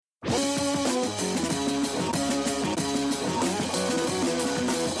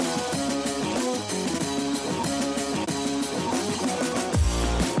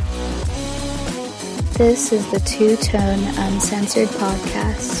This is the Two Tone Uncensored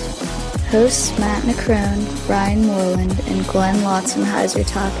Podcast. Hosts Matt Necrone, Ryan Moreland, and Glenn Lotzenheiser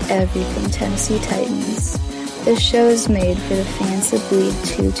talk everything Tennessee Titans. This show is made for the fans that bleed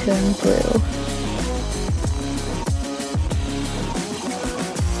two-tone blue.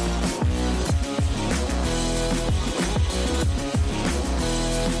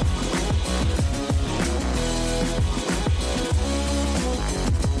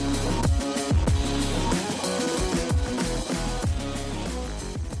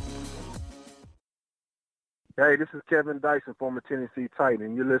 Hey, this is Kevin Dyson, former Tennessee Titan,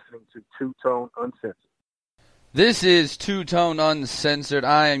 and you're listening to Two Tone Uncensored. This is Two Tone Uncensored.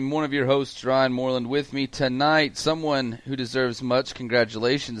 I am one of your hosts, Ryan Moreland. With me tonight, someone who deserves much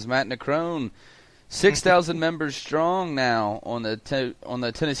congratulations, Matt Necrone. 6,000 members strong now on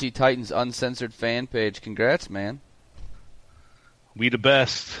the Tennessee Titans Uncensored fan page. Congrats, man. We the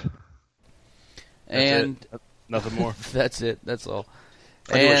best. And nothing more. That's it. That's all.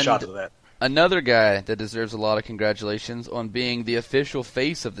 I do a shot of that. Another guy that deserves a lot of congratulations on being the official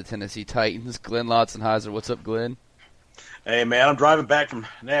face of the Tennessee Titans, Glenn Lotzenheiser. What's up, Glenn? Hey, man, I'm driving back from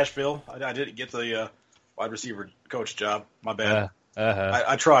Nashville. I didn't get the wide receiver coach job. My bad.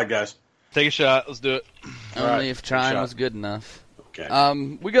 I tried, guys. Take a shot. Let's do it. Only if trying was good enough. Okay.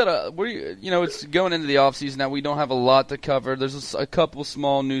 It's going into the offseason now. We don't have a lot to cover. There's a couple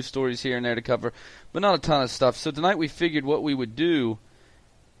small news stories here and there to cover, but not a ton of stuff. So tonight we figured what we would do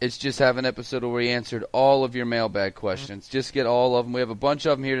is just have an episode where we answered all of your mailbag questions. Just get all of them. We have a bunch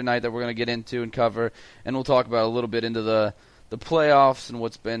of them here tonight that we're going to get into and cover, and we'll talk about a little bit into the playoffs and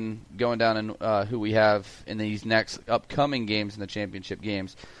what's been going down and who we have in these next upcoming games in the championship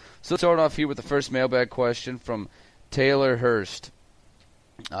games. So let's start off here with the first mailbag question from Taylor Hurst.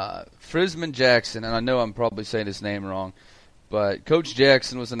 Frisman Jackson, and I know I'm probably saying his name wrong, but Coach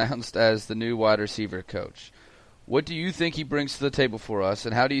Jackson was announced as the new wide receiver coach. What do you think he brings to the table for us,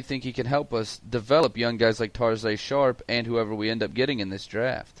 and how do you think he can help us develop young guys like Tarzay Sharp and whoever we end up getting in this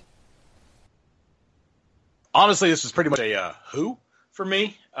draft? Honestly, this is pretty much a who for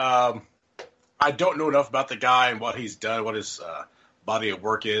me. I don't know enough about the guy and what he's done, what his body of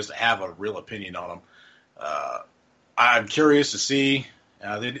work is, to have a real opinion on him. I'm curious to see.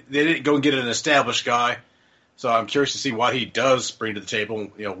 They didn't go and get an established guy, so I'm curious to see what he does bring to the table.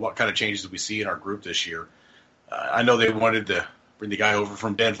 You know, what kind of changes we see in our group this year. I know they wanted to bring the guy over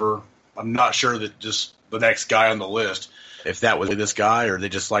from Denver. I'm not sure that just the next guy on the list, if that was this guy or they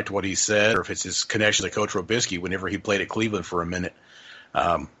just liked what he said, or if it's his connection to Coach Robisky whenever he played at Cleveland for a minute.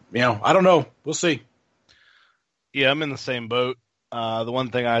 I don't know. We'll see. Yeah, I'm in the same boat. The one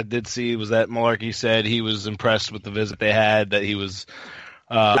thing I did see was that Mularkey said he was impressed with the visit they had, that he was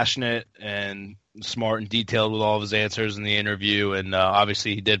passionate and smart and detailed with all of his answers in the interview, and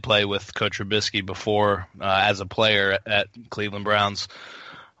obviously he did play with Coach Robisky before as a player at Cleveland Browns.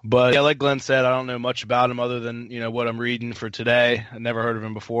 But yeah, like Glenn said, I don't know much about him other than what I'm reading for today. I never heard of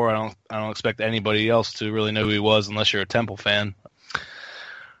him before. I don't expect anybody else to really know who he was unless you're a Temple fan.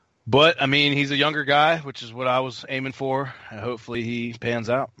 But I mean, he's a younger guy, which is what I was aiming for, and hopefully he pans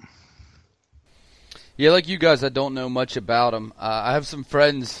out. Yeah, like you guys, I don't know much about him. I have some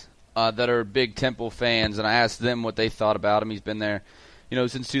friends that are big Temple fans, and I asked them what they thought about him. He's been there,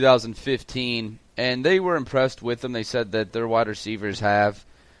 since 2015, and they were impressed with him. They said that their wide receivers have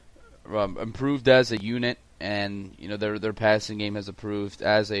improved as a unit, and their passing game has improved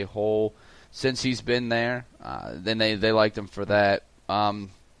as a whole since he's been there. Then they liked him for that.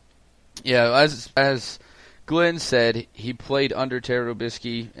 As Glenn said, he played under Terry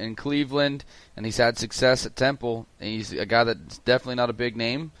Robisky in Cleveland, and he's had success at Temple. And he's a guy that's definitely not a big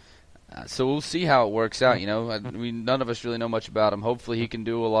name. So we'll see how it works out. None of us really know much about him. Hopefully he can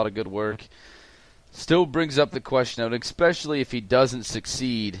do a lot of good work. Still brings up the question, especially if he doesn't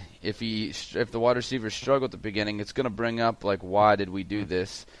succeed, if the wide receivers struggle at the beginning, it's going to bring up, why did we do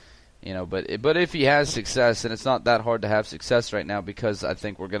this? But if he has success, and it's not that hard to have success right now because I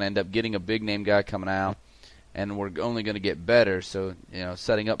think we're going to end up getting a big-name guy coming out, and we're only going to get better. So,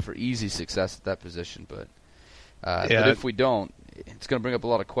 setting up for easy success at that position. But if we don't, it's going to bring up a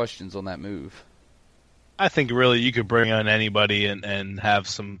lot of questions on that move. I think really you could bring on anybody and have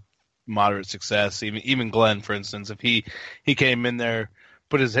some moderate success. Even Glenn, for instance, if he came in there,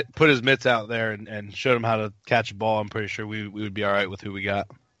 put his mitts out there and showed him how to catch a ball, I'm pretty sure we would be all right with who we got.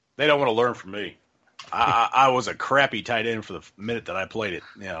 They don't want to learn from me. I was a crappy tight end for the minute that I played it.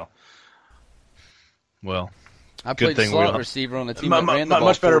 Well, I played thing slot we- receiver on the team that ran the ball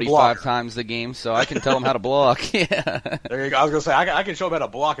much better 45 blocker. times a game, so I can tell them how to block. Yeah. There you go. I was going to say, I can show him how to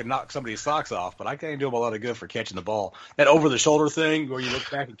block and knock somebody's socks off, but I can't do him a lot of good for catching the ball. That over-the-shoulder thing where you look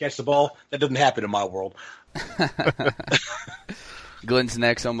back and catch the ball, that doesn't happen in my world. Glenn's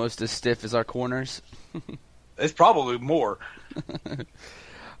neck's almost as stiff as our corners. It's probably more.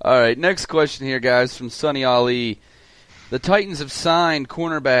 All right, next question here, guys, from Sonny Ali. The Titans have signed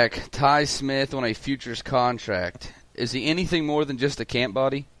cornerback Ty Smith on a futures contract. Is he anything more than just a camp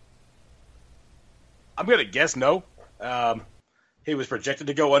body? I'm going to guess no. He was projected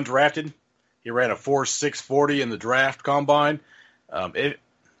to go undrafted. He ran a 4.640 in the draft combine. I think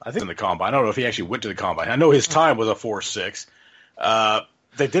in the combine. I don't know if he actually went to the combine. I know his time was a 4.6.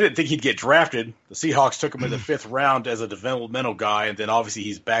 They didn't think he'd get drafted. The Seahawks took him in the 5th round as a developmental guy, and then obviously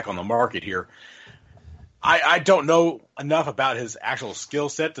he's back on the market here. I don't know enough about his actual skill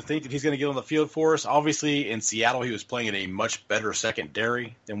set to think that he's going to get on the field for us. Obviously, in Seattle, he was playing in a much better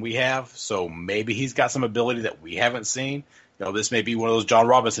secondary than we have, so maybe he's got some ability that we haven't seen. You know, this may be one of those John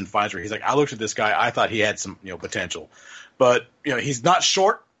Robinson finds where he's like, I looked at this guy, I thought he had some, potential. But, he's not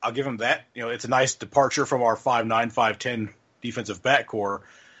short. I'll give him that. It's a nice departure from our 5'9", 5'10" defensive back core,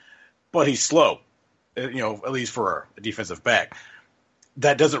 but he's slow, at least for a defensive back.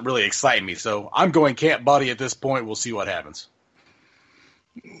 That doesn't really excite me, so I'm going camp body at this point. We'll see what happens.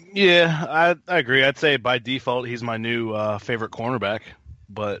 Yeah, I agree. I'd say by default he's my new favorite cornerback,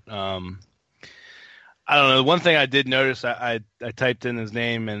 but I don't know. One thing I did notice, I typed in his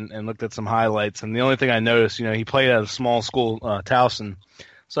name and looked at some highlights, and the only thing I noticed, he played at a small school, Towson.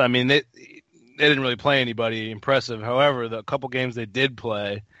 So, I mean, they didn't really play anybody impressive. However, the couple games they did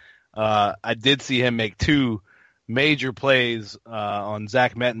play, I did see him make 2 major plays on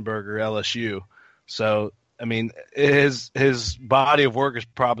Zach Mettenberger, LSU. So, I mean, his body of work is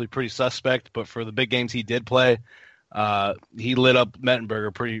probably pretty suspect, but for the big games he did play, he lit up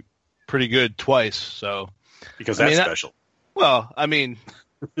Mettenberger pretty good twice. So because that's special. Well, I mean,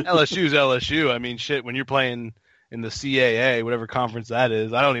 LSU's LSU. I mean, shit, when you're playing in the CAA, whatever conference that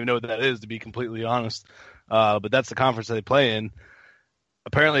is, I don't even know what that is, to be completely honest. But that's the conference that they play in.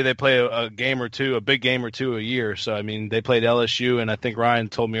 Apparently they play a game or two, a big game or two a year. So, I mean, they played LSU, and I think Ryan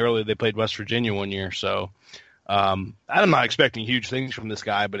told me earlier they played West Virginia one year. So, I'm not expecting huge things from this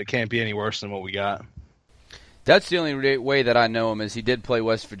guy, but it can't be any worse than what we got. That's the only way that I know him is he did play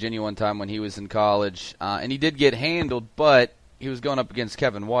West Virginia one time when he was in college, and he did get handled, but he was going up against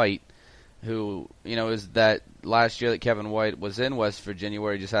Kevin White, who, is that last year that Kevin White was in West Virginia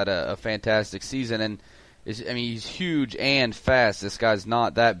where he just had a fantastic season, and he's huge and fast. This guy's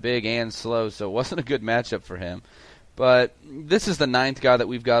not that big and slow, so it wasn't a good matchup for him. But this is the 9th guy that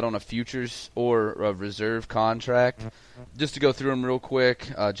we've got on a futures or a reserve contract. Just to go through them real quick,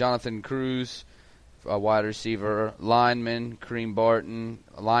 Jonathan Cruz, a wide receiver, lineman, Kareem Barton,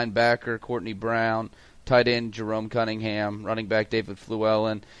 linebacker, Courtney Brown, tight end, Jerome Cunningham, running back, David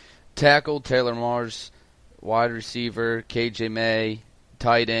Fluellen, tackle, Taylor Mars, wide receiver, KJ May,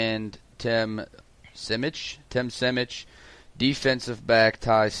 tight end, Tim Simic, defensive back,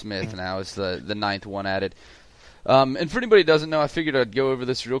 Ty Smith now is the 9th one added. And for anybody who doesn't know, I figured I'd go over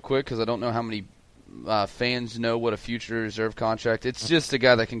this real quick because I don't know how many fans know what a future reserve contract. It's just a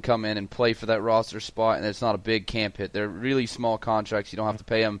guy that can come in and play for that roster spot, and it's not a big camp hit. They're really small contracts. You don't have to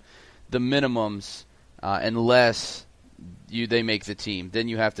pay them the minimums unless they make the team. Then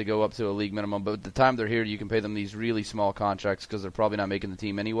you have to go up to a league minimum. But at the time they're here, you can pay them these really small contracts because they're probably not making the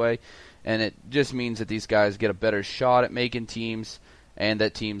team anyway. And it just means that these guys get a better shot at making teams and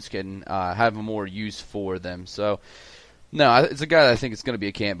that teams can have more use for them. So, no, it's a guy that I think is going to be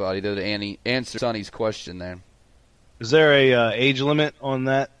a camp body, though, to answer Sonny's question there. Is there a age limit on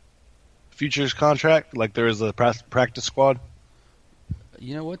that futures contract like there is a practice squad?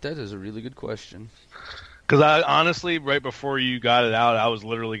 You know what? That is a really good question. Because I honestly, right before you got it out, I was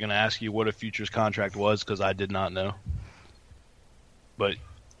literally going to ask you what a futures contract was because I did not know. But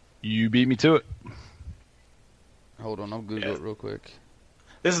you beat me to it. Hold on, I'll Google it real quick.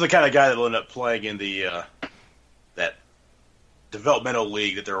 This is the kind of guy that will end up playing in the that developmental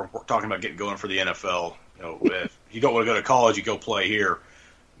league that they're talking about getting going for the NFL. If you don't want to go to college, you go play here.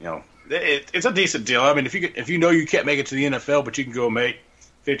 It's a decent deal. I mean, if you know you can't make it to the NFL, but you can go make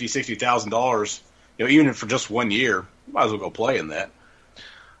 $50,000-$60,000, even for just 1 year, you might as well go play in that.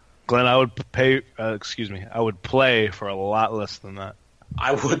 Glenn, I would pay. I would play for a lot less than that.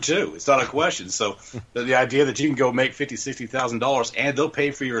 I would too. It's not a question. So the idea that you can go make $50,000-$60,000 and they'll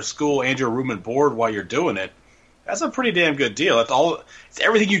pay for your school and your room and board while you're doing it, that's a pretty damn good deal. It's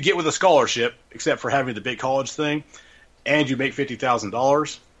everything you get with a scholarship except for having the big college thing, and you make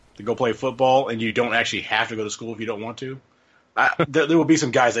 $50,000. to go play football, and you don't actually have to go to school if you don't want to. There will be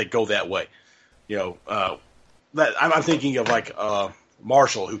some guys that go that way. I'm thinking of like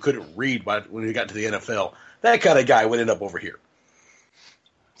Marshall, who couldn't read when he got to the NFL. That kind of guy would end up over here.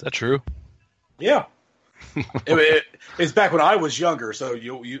 Is that true? Yeah. It's back when I was younger, so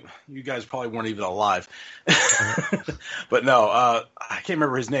you guys probably weren't even alive. But no, I can't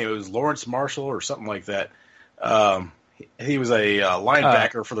remember his name. It was Lawrence Marshall or something like that. He was a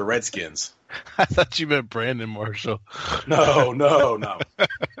linebacker for the Redskins. I thought you meant Brandon Marshall. No.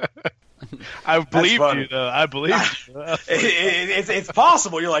 I believe you, though. I believe you. It's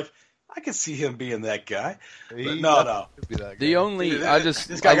possible. You're like, I could see him being that guy. But no.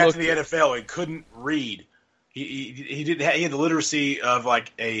 This guy got to the NFL and couldn't read. He didn't. He had the literacy of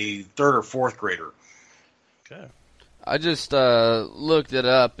like a third or fourth grader. Okay. I just looked it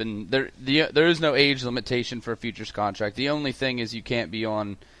up, and there is no age limitation for a futures contract. The only thing is you can't be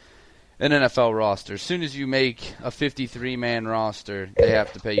on an NFL roster. As soon as you make a 53-man roster, they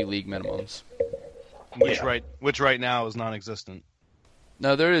have to pay you league minimums. Which right now is non-existent.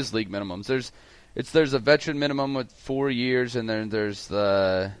 No, there is league minimums. There's a veteran minimum with 4 years, and then there's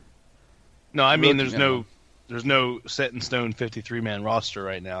the. No, I mean there's no set in stone 53-man roster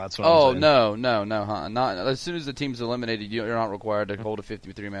right now. That's what I'm saying. No, huh? Not as soon as the team's eliminated, you're not required to hold a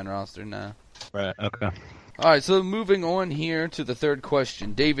 53-man roster. No. Right. Okay. All right. So moving on here to the third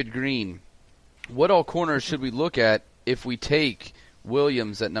question, David Green, what all corners should we look at if we take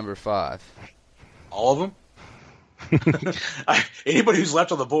Williams at number 5? All of them. Anybody who's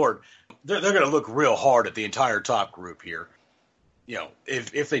left on the board, they're going to look real hard at the entire top group here.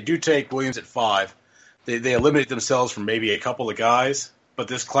 If they do take Williams at 5. They eliminate themselves from maybe a couple of guys, but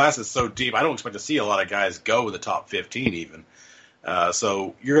this class is so deep, I don't expect to see a lot of guys go in the top 15 even.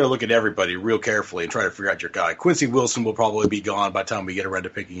 So you're going to look at everybody real carefully and try to figure out your guy. Quincy Wilson will probably be gone by the time we get around to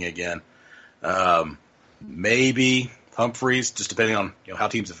picking again. Maybe Humphreys, just depending on how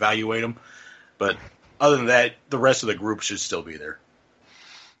teams evaluate him. But other than that, the rest of the group should still be there.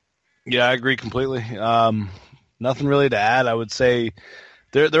 Yeah, I agree completely. Nothing really to add. I would say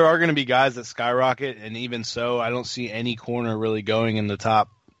there are going to be guys that skyrocket, and even so, I don't see any corner really going in the top,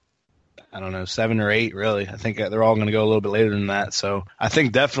 7 or 8, really. I think they're all going to go a little bit later than that. So I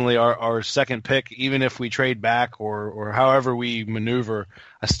think definitely our second pick, even if we trade back or however we maneuver,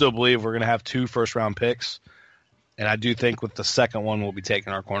 I still believe we're going to have 2 first-round picks. And I do think with the second one, we'll be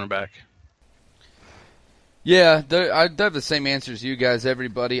taking our cornerback. Yeah, I have the same answer as you guys,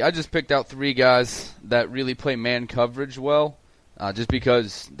 everybody. I just picked out 3 guys that really play man coverage well. Just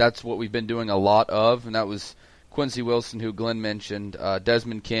because that's what we've been doing a lot of, and that was Quincy Wilson, who Glenn mentioned,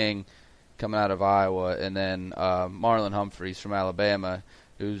 Desmond King coming out of Iowa, and then Marlon Humphreys from Alabama,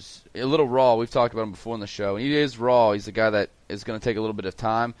 who's a little raw. We've talked about him before on the show. He is raw. He's a guy that is going to take a little bit of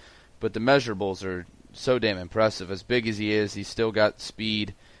time, but the measurables are so damn impressive. As big as he is, he's still got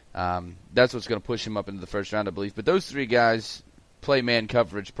speed. That's what's going to push him up into the first round, I believe. But those 3 guys play man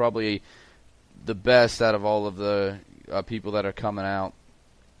coverage, probably the best out of all of the people that are coming out.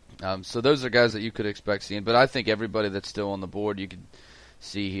 So those are guys that you could expect seeing. But I think everybody that's still on the board you could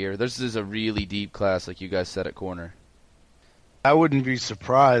see here. This is a really deep class, like you guys said, at corner. I wouldn't be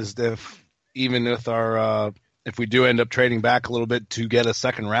surprised if even with if we do end up trading back a little bit to get a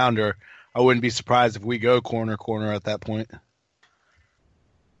second rounder, I wouldn't be surprised if we go corner at that point.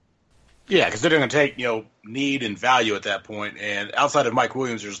 Yeah, because they're going to take need and value at that point. And outside of Mike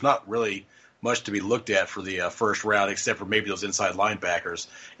Williams, there's not really much to be looked at for the first round, except for maybe those inside linebackers.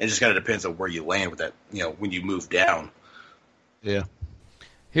 And it just kind of depends on where you land with that, when you move down. Yeah.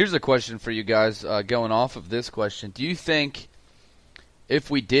 Here's a question for you guys, going off of this question. Do you think if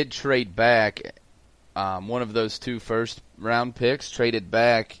we did trade back one of those 2 first-round picks, traded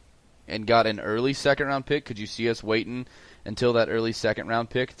back and got an early second-round pick, could you see us waiting until that early second-round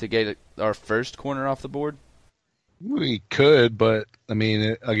pick to get our first corner off the board? We could, but,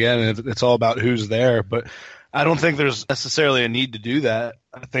 again, it's all about who's there. But I don't think there's necessarily a need to do that.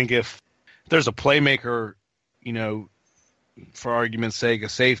 I think if there's a playmaker, for argument's sake, a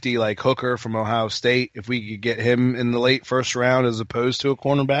safety like Hooker from Ohio State, if we could get him in the late first round as opposed to a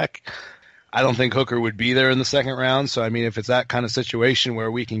cornerback, I don't think Hooker would be there in the second round. So, if it's that kind of situation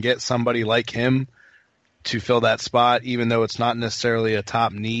where we can get somebody like him to fill that spot, even though it's not necessarily a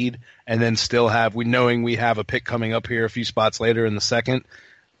top need, and then still knowing we have a pick coming up here a few spots later in the second,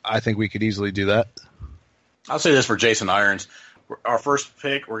 I think we could easily do that. I'll say this for Jason Irons. Our first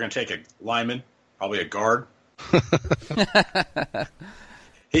pick, we're going to take a lineman, probably a guard.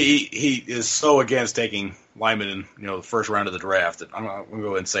 He is so against taking linemen in the first round of the draft that I'm going to go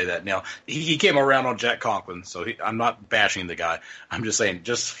ahead and say that. Now, he came around on Jack Conklin, so I'm not bashing the guy. I'm just saying,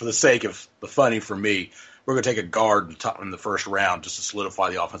 just for the sake of the funny for me, we're going to take a guard in the first round just to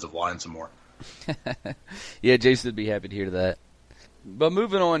solidify the offensive line some more. Yeah, Jason would be happy to hear that. But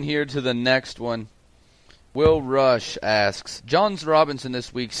moving on here to the next one. Will Rush asks, Johns Robinson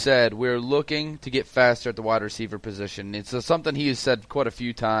this week said, we're looking to get faster at the wide receiver position. It's something he has said quite a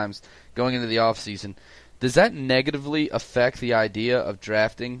few times going into the offseason. Does that negatively affect the idea of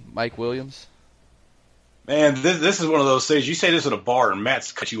drafting Mike Williams? Man, this is one of those things. You say this at a bar and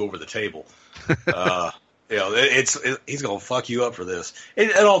Matt's cut you over the table. He's going to fuck you up for this.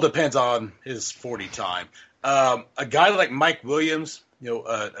 It all depends on his 40 time. A guy like Mike Williams,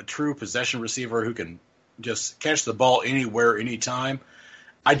 a true possession receiver who can just catch the ball anywhere, anytime.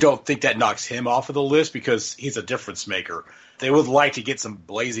 I don't think that knocks him off of the list because he's a difference maker. They would like to get some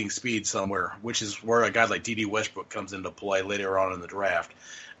blazing speed somewhere, which is where a guy like D.D. Westbrook comes into play later on in the draft.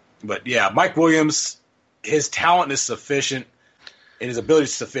 But, yeah, Mike Williams, his talent is sufficient and his ability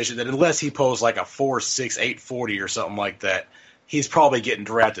is sufficient that unless he poses like a 4.6, 8.40 or something like that, he's probably getting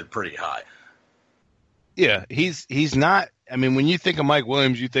drafted pretty high. Yeah, he's not – I mean, when you think of Mike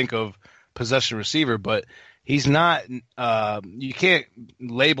Williams, you think of possession receiver, but he's not you can't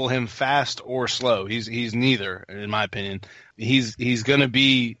label him fast or slow. He's neither, in my opinion. He's going to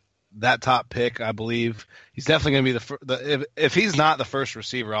be that top pick, I believe. He's definitely going to be if he's not the first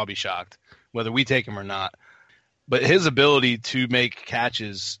receiver, I'll be shocked whether we take him or not. But his ability to make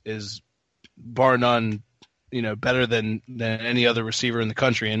catches is bar none, better than any other receiver in the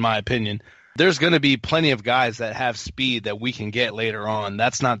country, in my opinion. There's going to be plenty of guys that have speed that we can get later on.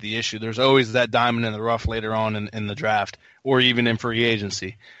 That's not the issue. There's always that diamond in the rough later on in the draft or even in free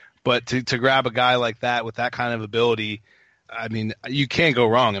agency. But to grab a guy like that with that kind of ability, I mean, you can't go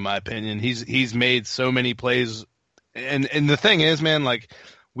wrong, in my opinion. He's made so many plays. And the thing is, man, like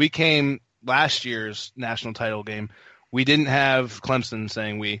we came last year's national title game, we didn't have Clemson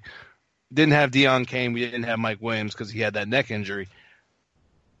saying we didn't have Deion Kane, we didn't have Mike Williams because he had that neck injury.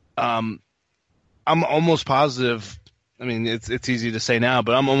 I'm almost positive. I mean, it's easy to say now,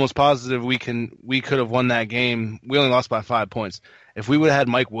 but I'm almost positive we could have won that game. We only lost by 5 points. If we would have had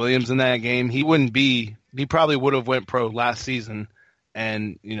Mike Williams in that game, he probably would have went pro last season,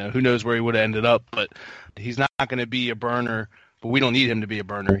 and who knows where he would have ended up. But he's not going to be a burner. But we don't need him to be a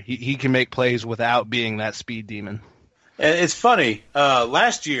burner. He can make plays without being that speed demon. And it's funny.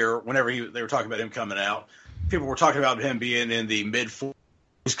 Last year, whenever they were talking about him coming out, people were talking about him being in the mid-4.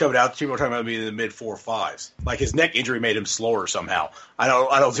 He's coming out. People are talking about being in the mid 4.5s. Like his neck injury made him slower somehow. I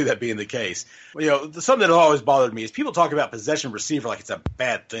don't see that being the case. Something that always bothered me is people talk about possession receiver like it's a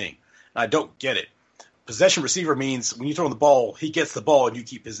bad thing. And I don't get it. Possession receiver means when you throw the ball, he gets the ball and you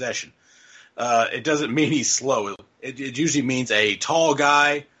keep possession. It doesn't mean he's slow. It usually means a tall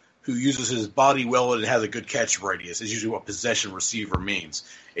guy who uses his body well and has a good catch radius. Is usually what possession receiver means.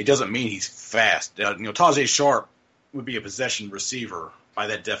 It doesn't mean he's fast. Tajay Sharp would be a possession receiver by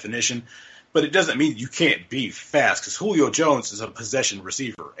that definition, but it doesn't mean you can't be fast because Julio Jones is a possession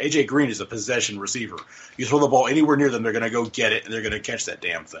receiver. A.J. Green is a possession receiver. You throw the ball anywhere near them, they're going to go get it, and they're going to catch that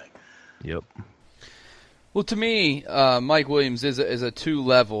damn thing. Yep. Well, to me, Mike Williams is a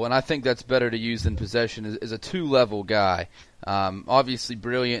 2-level, and I think that's better to use than possession, is a 2-level guy. Obviously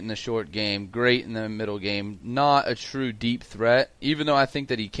brilliant in the short game, great in the middle game, not a true deep threat, even though I think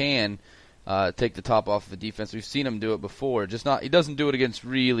that he can take the top off of the defense. We've seen him do it before. He doesn't do it against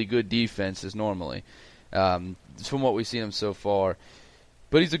really good defenses normally, from what we've seen him so far.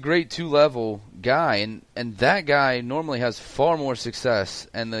 But he's a great 2-level guy, and that guy normally has far more success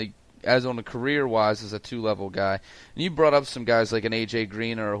as on a career-wise as a 2-level guy. And you brought up some guys like an A.J.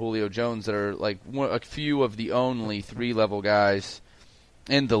 Green or a Julio Jones that are like a few of the only 3-level guys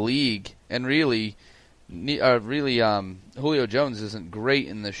in the league, and really Julio Jones isn't great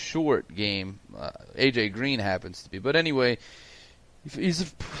in the short game. A.J. Green happens to be. But anyway,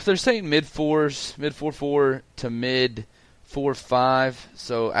 they're saying mid-4s, mid-4.4 to mid-4.5,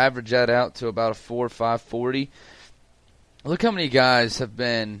 so average that out to about a 4.5 40. Look how many guys have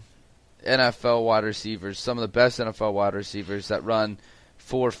been NFL wide receivers, some of the best NFL wide receivers that run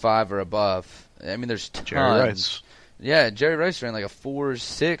 4.5 or above. I mean, there's tons. Jerry Rice. Yeah, Jerry Rice ran like a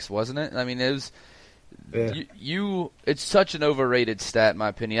 4.6, wasn't it? I mean, it was. Yeah. It's such an overrated stat, in my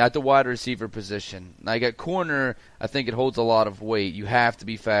opinion, at the wide receiver position. Like at corner, I think it holds a lot of weight. You have to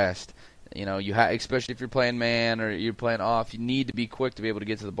be fast. Especially if you're playing man or you're playing off, you need to be quick to be able to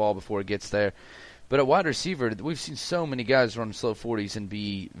get to the ball before it gets there. But at wide receiver, we've seen so many guys run slow 40s and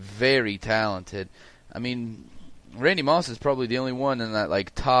be very talented. I mean, Randy Moss is probably the only one in that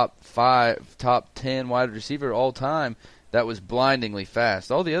like top 5, top 10 wide receiver all time that was blindingly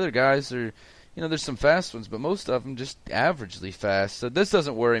fast. All the other guys are, there's some fast ones, but most of them just averagely fast. So this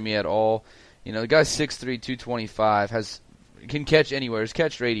doesn't worry me at all. The guy's 6'3", 225, can catch anywhere. His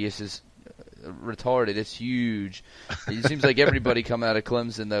catch radius is retarded. It's huge. It seems like everybody coming out of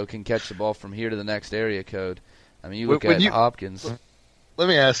Clemson, though, can catch the ball from here to the next area code. I mean, you look at Hopkins. Let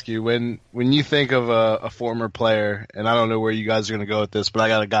me ask you, when you think of a former player, and I don't know where you guys are going to go with this, but I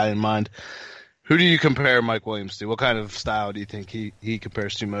got a guy in mind. Who do you compare Mike Williams to? What kind of style do you think he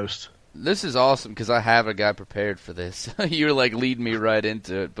compares to most? This is awesome because I have a guy prepared for this. You're like leading me right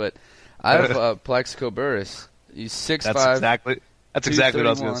into it, but I have Plaxico Burress. He's 6'5". That's exactly what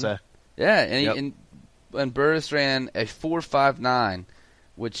I was going to say. Yeah, and Burress ran a 4.59,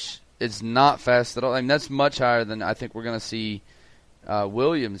 which is not fast at all. I mean, that's much higher than I think we're going to see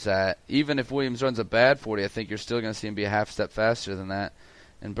Williams at. Even if Williams runs a bad 40, I think you're still going to see him be a half step faster than that.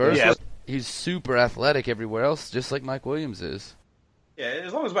 And Burress, he's super athletic everywhere else, just like Mike Williams is. Yeah,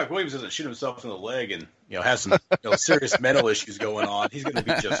 as long as Mike Williams doesn't shoot himself in the leg and has some serious mental issues going on, he's going to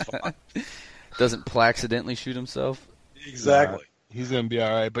be just fine. Doesn't Plaxidentally shoot himself? Exactly. He's going to be all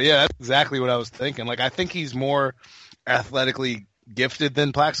right. But, yeah, that's exactly what I was thinking. Like, I think he's more athletically gifted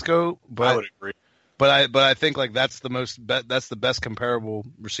than Plaxico. But I would agree. But I think, like, that's the best comparable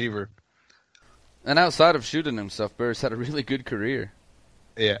receiver. And outside of shooting himself, Burress had a really good career.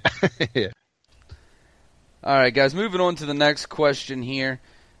 Yeah. Yeah. All right, guys, moving on to the next question here.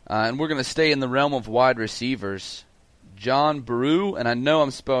 And we're going to stay in the realm of wide receivers. John Brew, and I know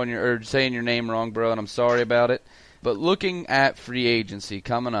I'm saying your name wrong, bro, and I'm sorry about it. But looking at free agency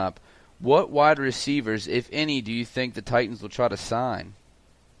coming up, what wide receivers, if any, do you think the Titans will try to sign?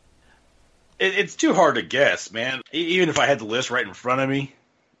 It's too hard to guess, man. Even if I had the list right in front of me,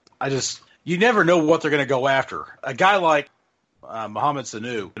 you never know what they're going to go after. A guy like Mohamed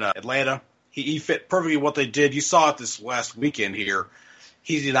Sanu in Atlanta, he fit perfectly what they did. You saw it this last weekend here.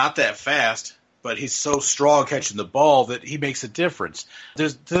 He's not that fast, but he's so strong catching the ball that he makes a difference.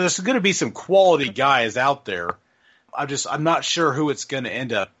 There's going to be some quality guys out there. I'm not sure who it's going to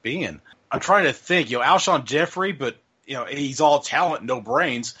end up being. I'm trying to think, Alshon Jeffrey, but he's all talent, no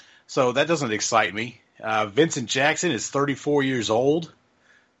brains, so that doesn't excite me. Vincent Jackson is 34 years old.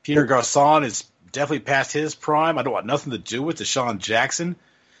 Peter Garçon is definitely past his prime. I don't want nothing to do with Deshaun Jackson.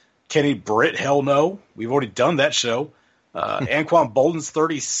 Kenny Britt, hell no. We've already done that show. Anquan Bolden's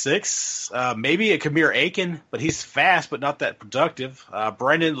 36. Maybe a Kamir Aiken, but he's fast but not that productive.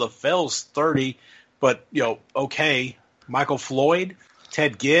 Brandon LaFell's 30. But, okay, Michael Floyd,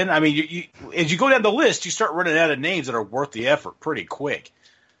 Ted Ginn. I mean, as you go down the list, you start running out of names that are worth the effort pretty quick.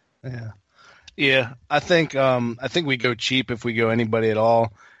 Yeah. I think we go cheap if we go anybody at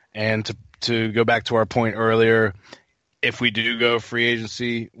all. And to go back to our point earlier, if we do go free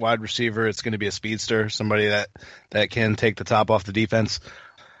agency wide receiver, it's going to be a speedster, somebody that can take the top off the defense.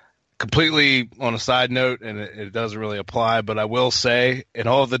 Completely on a side note, and it doesn't really apply, but I will say in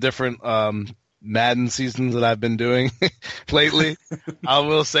all of the different Madden seasons that I've been doing lately, I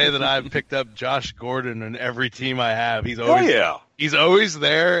will say that I've picked up Josh Gordon in every team I have. He's always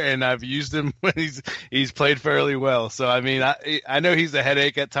there, and I've used him when he's played fairly well. So I mean, I know he's a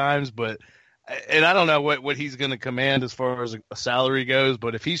headache at times, and I don't know what he's going to command as far as a salary goes.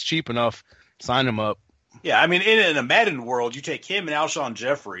 But if he's cheap enough, sign him up. Yeah, I mean, in a Madden world, you take him and Alshon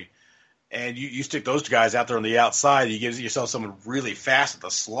Jeffrey, and you stick those two guys out there on the outside. You give yourself someone really fast at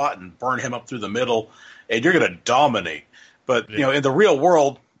the slot and burn him up through the middle, and you're going to dominate. But, in the real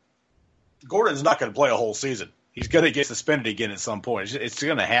world, Gordon's not going to play a whole season. He's going to get suspended again at some point. It's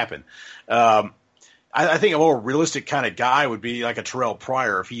going to happen. I think a more realistic kind of guy would be like a Terrell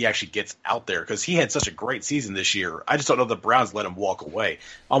Pryor if he actually gets out there, because he had such a great season this year. I just don't know if the Browns let him walk away.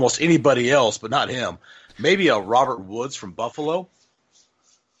 Almost anybody else, but not him. Maybe a Robert Woods from Buffalo.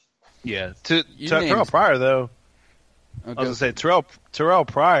 Yeah, Terrell Pryor, though, I was going to say, Terrell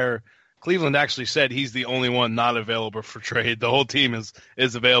Pryor, Cleveland actually said he's the only one not available for trade. The whole team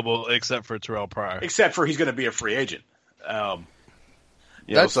is available except for Terrell Pryor. Except for he's going to be a free agent. They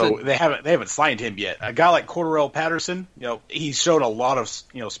haven't signed him yet. A guy like Cordarrelle Patterson, he's shown a lot of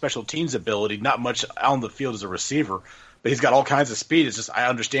special teams ability, not much on the field as a receiver, but he's got all kinds of speed. It's just I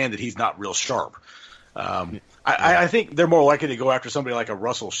understand that he's not real sharp. I think they're more likely to go after somebody like a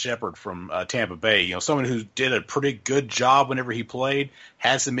Russell Shepard from Tampa Bay. Someone who did a pretty good job whenever he played,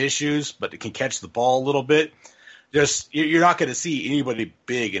 had some issues, but can catch the ball a little bit. You're not going to see anybody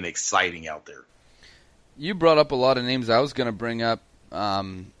big and exciting out there. You brought up a lot of names I was going to bring up.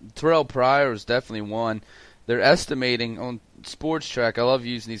 Terrell Pryor is definitely one. They're estimating on Sports Track. I love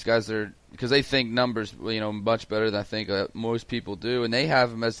using these guys. They're because they think numbers, much better than I think most people do, and they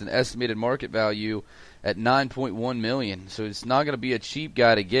have him as an estimated market value at $9.1 million. So it's not going to be a cheap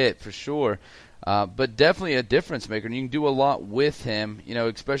guy to get for sure, but definitely a difference maker. And you can do a lot with him,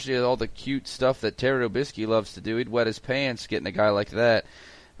 especially all the cute stuff that Terry Robisky loves to do. He'd wet his pants getting a guy like that.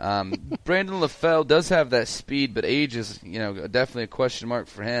 Brandon LaFell does have that speed, but age is, definitely a question mark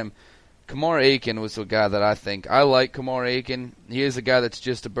for him. Kamar Aiken was the guy that I like Kamar Aiken. He is a guy that's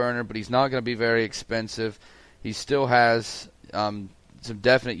just a burner, but he's not going to be very expensive. He still has some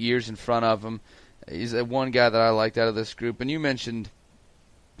definite years in front of him. He's one guy that I liked out of this group. And you mentioned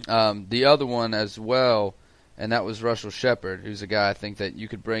the other one as well, and that was Russell Shepard, who's a guy I think that you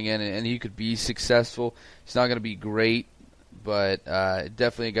could bring in and he could be successful. He's not going to be great, but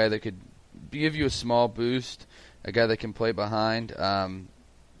definitely a guy that could give you a small boost, a guy that can play behind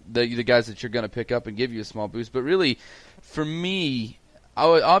the guys that you're going to pick up and give you a small boost. But really, for me,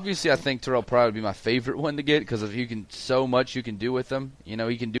 I think Terrell Pryor would be my favorite one to get because of so much you can do with him.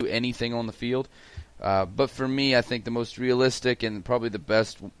 He can do anything on the field. But for me, I think the most realistic and probably the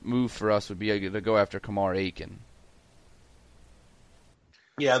best move for us would be to go after Kamar Aiken.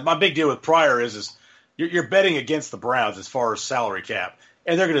 Yeah, my big deal with Pryor is you're betting against the Browns as far as salary cap.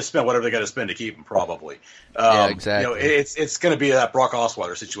 And they're going to spend whatever they got to spend to keep him, probably. Yeah, exactly. It's going to be that Brock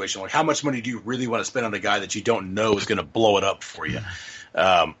Osweiler situation. Like, how much money do you really want to spend on a guy that you don't know is going to blow it up for you?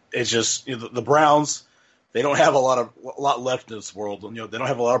 It's just the Browns. They don't have a lot left in this world. They don't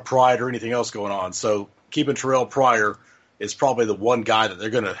have a lot of pride or anything else going on. So keeping Terrell Pryor is probably the one guy that they're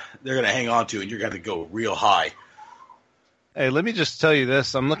gonna hang on to, and you're going to go real high. Hey, let me just tell you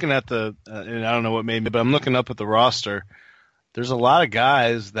this. I'm looking at and I don't know what made me, but I'm looking up at the roster. There's a lot of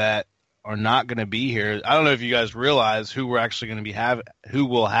guys that are not going to be here. I don't know if you guys realize who we're actually going to be who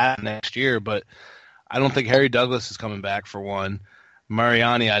we'll have next year, but I don't think Harry Douglas is coming back for one.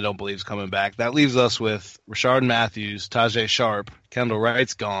 Mariani, I don't believe, is coming back. That leaves us with Rashard Matthews, Tajay Sharp, Kendall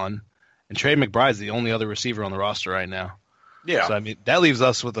Wright's gone, and Trey McBride's the only other receiver on the roster right now. Yeah. So, that leaves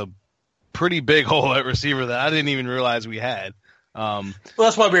us with a pretty big hole at receiver that I didn't even realize we had. Well,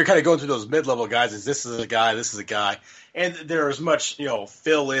 that's why we were kind of going through those mid-level guys. This is a guy, and there as much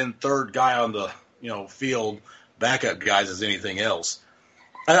fill-in third guy on the field backup guys as anything else.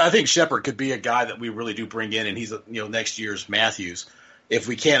 I think Shepard could be a guy that we really do bring in, and he's next year's Matthews if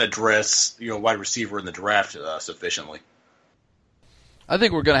we can't address wide receiver in the draft sufficiently. I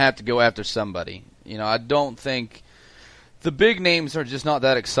think we're going to have to go after somebody. I don't think. The big names are just not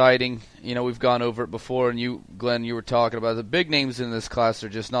that exciting. We've gone over it before, and you, Glenn, you were talking about the big names in this class are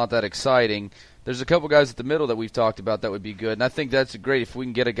just not that exciting. There's a couple guys at the middle that we've talked about that would be good, and I think that's great if we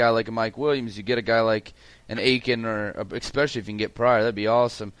can get a guy like a Mike Williams, you get a guy like an Aiken, or especially if you can get Pryor, that'd be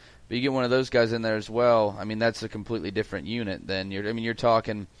awesome. But you get one of those guys in there as well, that's a completely different unit. Then you're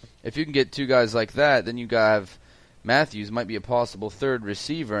talking, if you can get two guys like that, then you have Matthews might be a possible third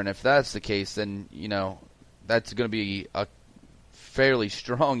receiver, and if that's the case, then that's going to be a fairly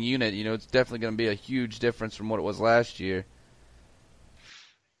strong unit. It's definitely going to be a huge difference from what it was last year.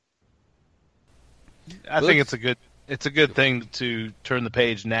 I think it's a good thing to turn the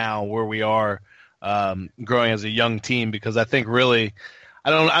page now where we are growing as a young team, because I think really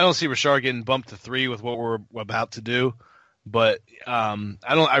I don't see Rashard getting bumped to 3 with what we're about to do, but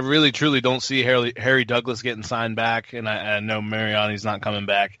I really truly don't see Harry Douglas getting signed back, and I know Mariani's not coming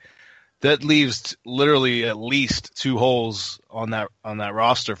back. That leaves literally at least 2 holes on that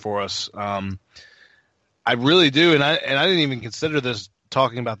roster for us. I really do, and I didn't even consider this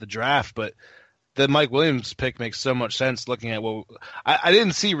talking about the draft, but the Mike Williams pick makes so much sense looking at what I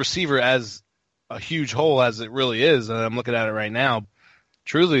didn't see receiver as a huge hole as it really is, and I'm looking at it right now.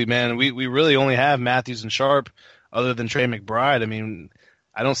 Truly, man, we really only have Matthews and Sharp other than Trey McBride.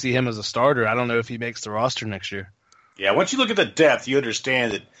 I don't see him as a starter. I don't know if he makes the roster next year. Yeah, once you look at the depth, you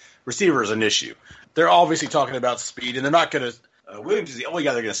understand that receiver is an issue. They're obviously talking about speed, and they're not going to Williams is the only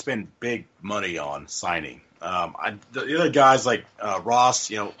guy they're going to spend big money on signing. The other guys like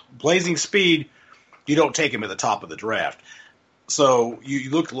Ross, blazing speed, you don't take him at the top of the draft. So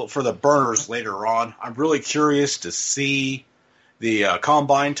you look for the burners later on. I'm really curious to see the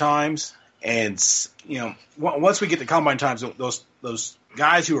combine times, and once we get the combine times, those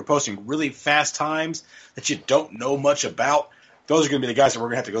guys who are posting really fast times that you don't know much about, those are going to be the guys that we're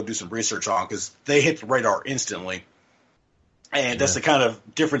going to have to go do some research on, because they hit the radar instantly. And that's the kind of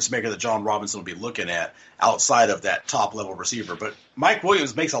difference maker that John Robinson will be looking at outside of that top-level receiver. But Mike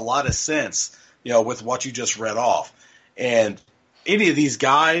Williams makes a lot of sense, with what you just read off. And any of these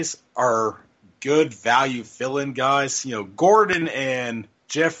guys are good value fill-in guys. Gordon and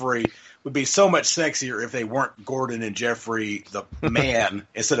Jeffrey would be so much sexier if they weren't Gordon and Jeffrey the man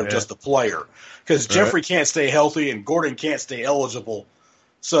instead of just the player. Because Jeffrey can't stay healthy and Gordon can't stay eligible.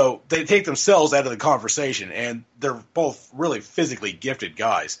 So they take themselves out of the conversation, and they're both really physically gifted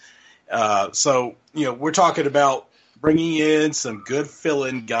guys. So, we're talking about bringing in some good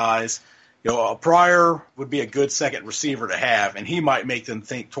fill-in guys. A Pryor would be a good second receiver to have, and he might make them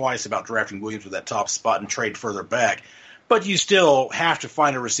think twice about drafting Williams with that top spot and trade further back. But you still have to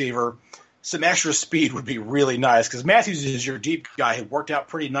find a receiver. Some extra speed would be really nice because Matthews is your deep guy who worked out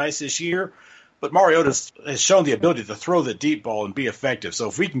pretty nice this year. But Mariota has shown the ability to throw the deep ball and be effective. So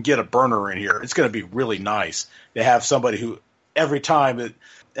if we can get a burner in here, it's going to be really nice to have somebody who every time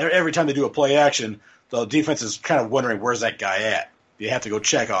they do a play action, the defense is kind of wondering where's that guy at. You have to go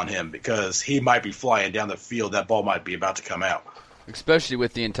check on him because he might be flying down the field. That ball might be about to come out. Especially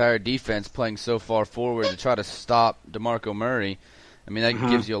with the entire defense playing so far forward to try to stop DeMarco Murray. I mean, that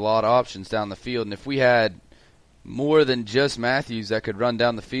gives you a lot of options down the field. And if we had more than just Matthews that could run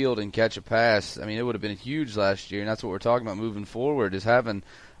down the field and catch a pass, I mean, it would have been huge last year. And that's what we're talking about moving forward, is having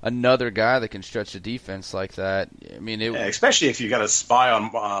another guy that can stretch the defense like that. I mean, especially if you got a spy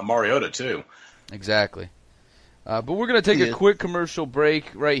on Mariota, too. Exactly. But we're going to take a quick commercial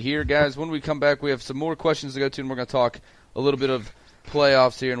break right here, guys. When we come back, we have some more questions to go to, and we're going to talk a little bit of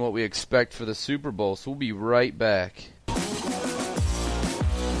playoffs here and what we expect for the Super Bowl. So we'll be right back.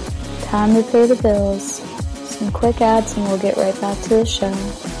 Time to pay the bills. Some quick ads, and we'll get right back to the show.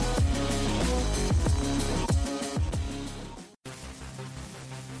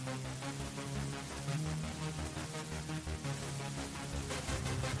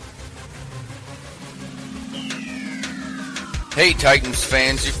 Hey Titans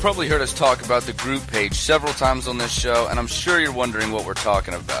fans, you've probably heard us talk about the group page several times on this show, and I'm sure you're wondering what we're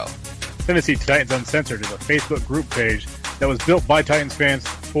talking about. Tennessee Titans Uncensored is a Facebook group page that was built by Titans fans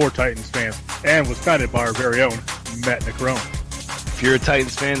for Titans fans and was founded by our very own Matt Necrone. If you're a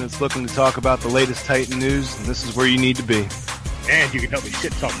Titans fan that's looking to talk about the latest Titan news, then this is where you need to be. And you can help me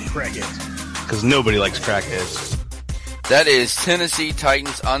shit talk the crackheads. Because nobody likes crackheads. That is Tennessee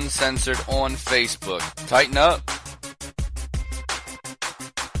Titans Uncensored on Facebook. Tighten up.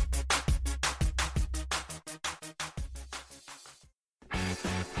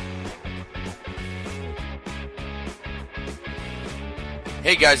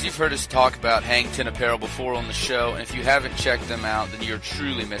 Hey guys, you've heard us talk about Hang 10 Apparel before on the show, and if you haven't checked them out, then you're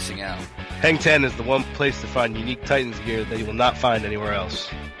truly missing out. Hang 10 is the one place to find unique Titans gear that you will not find anywhere else.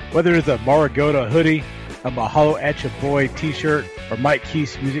 Whether it's a Mariota hoodie, a Mahalo at Your Boy t-shirt, or Mike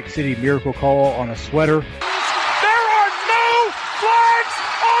Keith's Music City Miracle Call on a sweater. There are no flags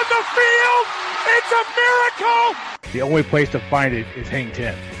on the field! It's a miracle! The only place to find it is Hang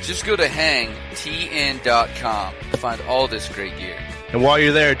 10. Just go to hangtn.com to find all this great gear. And while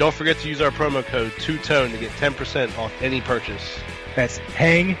you're there, don't forget to use our promo code TwoTone to get 10% off any purchase. That's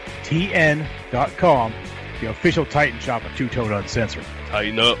hangtn.com, the official Titan shop of Two Tone Uncensored.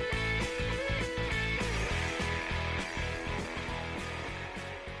 Tighten up.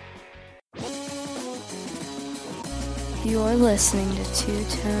 You're listening to Two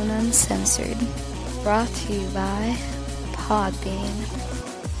Tone Uncensored, brought to you by Podbean.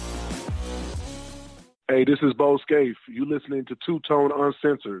 Hey, this is Bo Scaife. You listening to Two Tone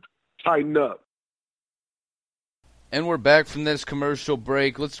Uncensored. Tighten up. And we're back from this commercial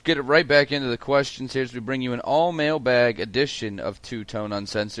break. Let's get it right back into the questions here as we bring you an all-mailbag edition of Two Tone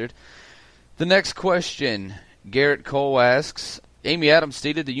Uncensored. The next question, Garrett Cole asks, Amy Adams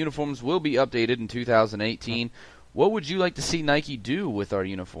stated the uniforms will be updated in 2018. What would you like to see Nike do with our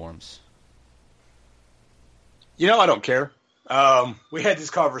uniforms? I don't care. We had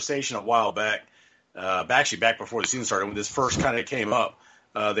this conversation a while back. Actually back before the season started, when this first kind of came up,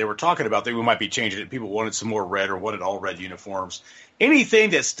 they were talking about that we might be changing it. People wanted some more red or wanted all red uniforms.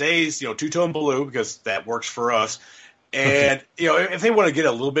 Anything that stays, two-tone blue, because that works for us. And, if they want to get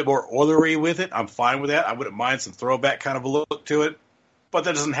a little bit more Oilery with it, I'm fine with that. I wouldn't mind some throwback kind of a look to it. But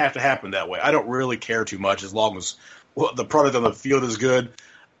that doesn't have to happen that way. I don't really care too much as long as the product on the field is good.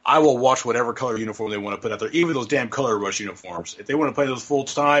 I will watch whatever color uniform they want to put out there, even those damn color rush uniforms. If they want to play those full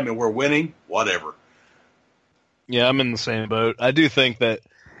time and we're winning, whatever. Yeah, I'm in the same boat. I do think that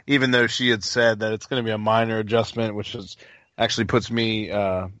even though she had said that it's going to be a minor adjustment, which actually puts me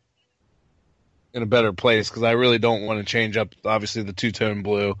in a better place because I really don't want to change up, obviously, the two-tone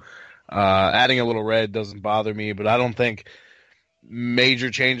blue. Adding a little red doesn't bother me, but I don't think major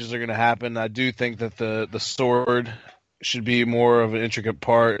changes are going to happen. I do think that the sword should be more of an intricate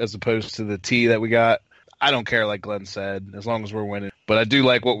part as opposed to the T that we got. I don't care, like Glenn said, as long as we're winning. But I do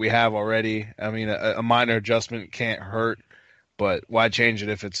like what we have already. I mean, a minor adjustment can't hurt. but why change it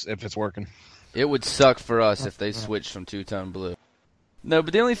if it's working? It would suck for us if they switched from two-tone blue. No,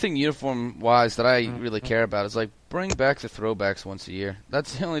 but the only thing uniform-wise that I really care about is, like, bring back the throwbacks once a year.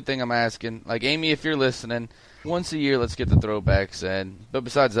 That's the only thing I'm asking. Like, Amy, if you're listening, once a year, let's get the throwbacks in. But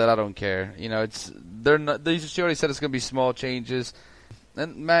besides that, I don't care. You know, she already said it's going to be small changes.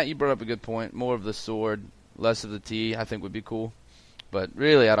 And, Matt, you brought up a good point. More of the sword, less of the T, I think would be cool. But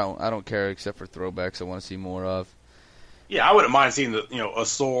really, I don't care except for throwbacks I want to see more of. Yeah, I wouldn't mind seeing a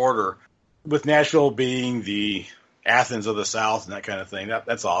sword, or with Nashville being the Athens of the South and that kind of thing.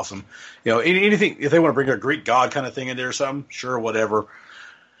 That's awesome. You know, anything, if they want to bring a Greek god kind of thing in there or something, sure, whatever.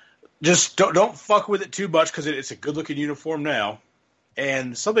 Just don't fuck with it too much, because it's a good looking uniform now,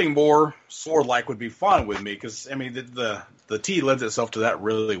 and something more sword like would be fine with me, because I mean the T lends itself to that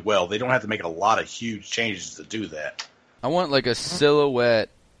really well. They don't have to make a lot of huge changes to do that. I want like a silhouette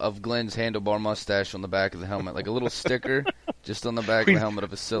of Glenn's handlebar mustache on the back of the helmet, like a little sticker just on the back of the helmet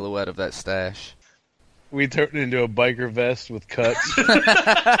of a silhouette of that stash. We turned it into a biker vest with cuts.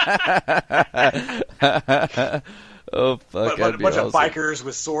 Oh fuck! A bunch of bikers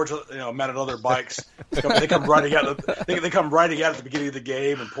with swords, mounted on their bikes. They come riding out. They come riding out at the beginning of the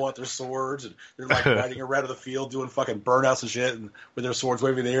game and pull out their swords, and they're like riding around the field doing fucking burnouts and shit, and with their swords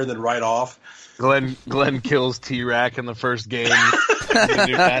waving in the air, and then ride off. Glenn kills T-Rack in the first game. The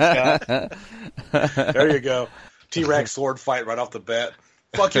new mascot. There you go. T-Rack sword fight right off the bat.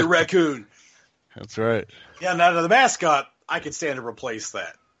 Fuck your raccoon. That's right. Yeah, now the mascot, I could stand to replace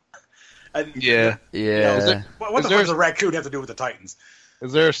that. Yeah. What the fuck does a raccoon have to do with the Titans?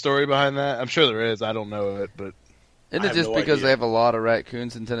 Is there a story behind that? I'm sure there is. I don't know it, but isn't it just because they have a lot of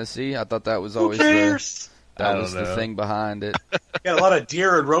raccoons in Tennessee? I thought that was always the thing behind it. Yeah, a lot of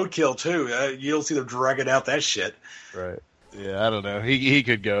deer and roadkill too. You don't see them dragging out that shit. Right. Yeah, I don't know. He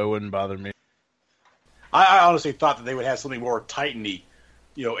could go. It wouldn't bother me. I honestly thought that they would have something more Titan-y,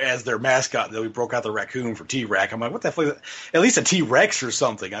 as their mascot, and then we broke out the raccoon for T-Rack. I'm like, what the fuck? At least a T-Rex or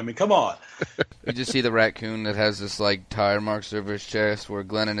something. I mean, come on. You just see the raccoon that has this, like, tire marks over his chest where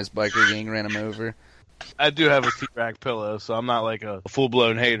Glenn and his biker gang ran him over. I do have a T-Rack pillow, so I'm not like a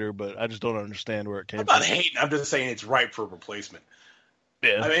full-blown hater, but I just don't understand where it came from. I'm not hating. I'm just saying it's ripe for replacement.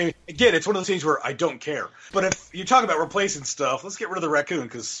 Yeah. I mean, again, it's one of those things where I don't care. But if you talk about replacing stuff, let's get rid of the raccoon,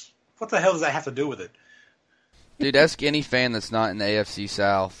 because what the hell does that have to do with it? Dude, ask any fan that's not in the AFC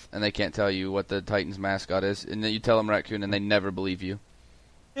South, and they can't tell you what the Titans mascot is, and then you tell them raccoon, and they never believe you.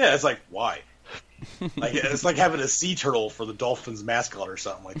 Yeah, it's like, why? It's like having a sea turtle for the Dolphins mascot or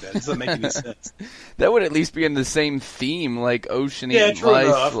something like that. It doesn't make any sense. That would at least be in the same theme, like ocean-y life.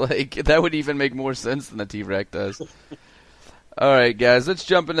 Enough. Like, that would even make more sense than the T-Rex does. All right, guys, let's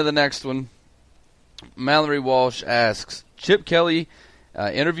jump into the next one. Mallory Walsh asks, Chip Kelly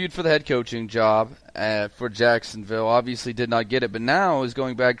interviewed for the head coaching job for Jacksonville. Obviously did not get it, but now is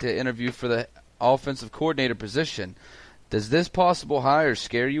going back to interview for the offensive coordinator position. Does this possible hire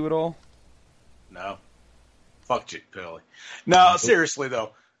scare you at all? No. Fuck Chip Kelly. No, seriously,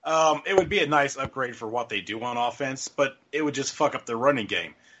 though. It would be a nice upgrade for what they do on offense, but it would just fuck up their running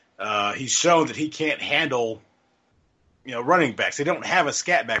game. He's shown that he can't handle running backs. They don't have a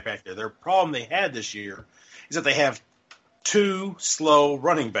scat back there. Their problem they had this year is that they have two slow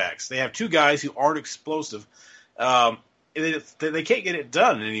running backs. They have two guys who aren't explosive. They can't get it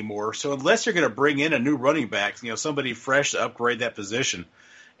done anymore. So unless you're going to bring in a new running back, somebody fresh to upgrade that position,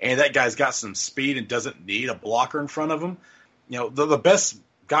 and that guy's got some speed and doesn't need a blocker in front of him, the best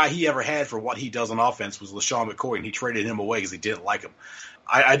guy he ever had for what he does on offense was LaShawn McCoy, and he traded him away because he didn't like him.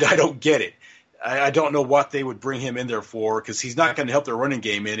 I don't get it. I don't know what they would bring him in there for, because he's not going to help their running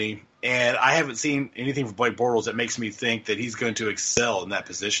game any. And I haven't seen anything from Blake Bortles that makes me think that he's going to excel in that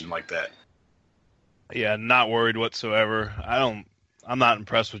position like that. Yeah, not worried whatsoever. I'm not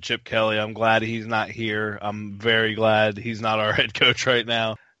impressed with Chip Kelly. I'm glad he's not here. I'm very glad he's not our head coach right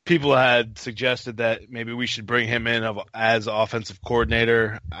now. People had suggested that maybe we should bring him in as offensive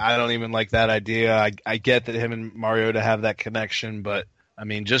coordinator. I don't even like that idea. I get that him and Mariota have that connection, but I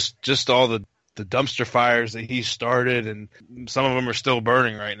mean, just all the dumpster fires that he started, and some of them are still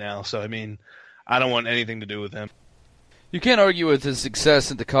burning right now. So, I mean, I don't want anything to do with him. You can't argue with his success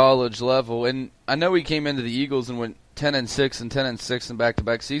at the college level, and I know he came into the Eagles and went 10-6 and 10-6 in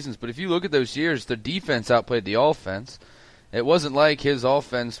back-to-back seasons, but if you look at those years, the defense outplayed the offense. It wasn't like his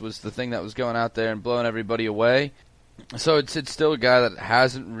offense was the thing that was going out there and blowing everybody away. So it's still a guy that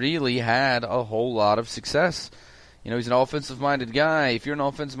hasn't really had a whole lot of success. He's an offensive-minded guy. If you're an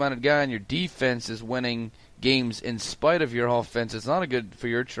offensive-minded guy and your defense is winning games in spite of your offense, it's not good for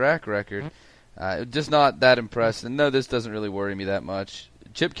your track record. Just not that impressed. And no, this doesn't really worry me that much.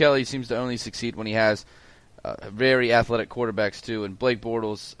 Chip Kelly seems to only succeed when he has very athletic quarterbacks too. And Blake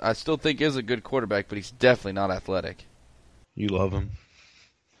Bortles, I still think is a good quarterback, but he's definitely not athletic. You love him.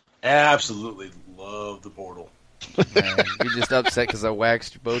 Absolutely love the Bortle. Man, you're just upset because I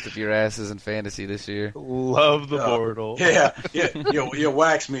waxed both of your asses in fantasy this year. Love the Bortle. Yeah. You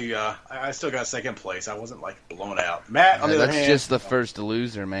waxed me. I still got second place. I wasn't like blown out. Matt, on the other hand, that's just the first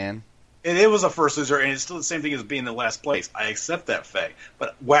loser, man. It was a first loser, and it's still the same thing as being the last place. I accept that fact,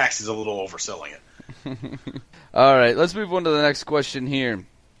 but wax is a little overselling it. All right, let's move on to the next question here.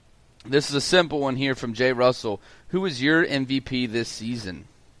 This is a simple one here from Jay Russell. Who is your MVP this season?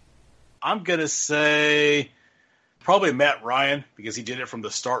 I'm going to say probably Matt Ryan, because he did it from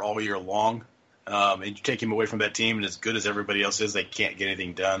the start all year long. And you take him away from that team, and as good as everybody else is, they can't get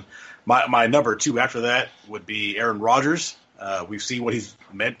anything done. My number 2 after that would be Aaron Rodgers. We've seen what he's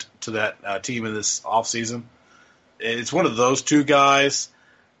meant to that team in this offseason. It's one of those 2 guys,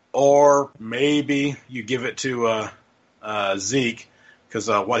 or maybe you give it to Zeke, because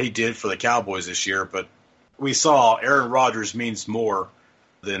what he did for the Cowboys this year. But we saw Aaron Rodgers means more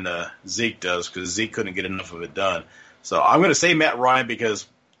than Zeke does, because Zeke couldn't get enough of it done. So I'm going to say Matt Ryan, because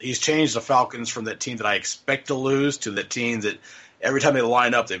he's changed the Falcons from that team that I expect to lose to the team that every time they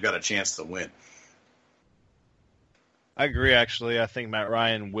line up, they've got a chance to win. I agree, actually. I think Matt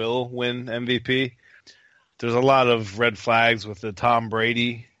Ryan will win MVP. There's a lot of red flags with the Tom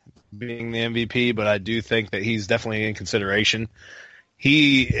Brady being the MVP, but I do think that he's definitely in consideration.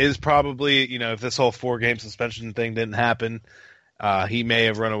 He is probably, if this whole 4-game suspension thing didn't happen, he may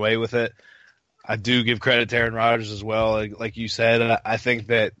have run away with it. I do give credit to Aaron Rodgers as well. Like you said, I think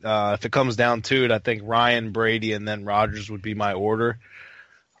that if it comes down to it, I think Ryan, Brady, and then Rodgers would be my order.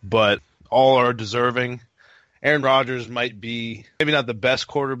 But all are deserving. Aaron Rodgers might be maybe not the best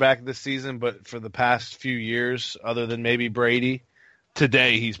quarterback this season, but for the past few years, other than maybe Brady,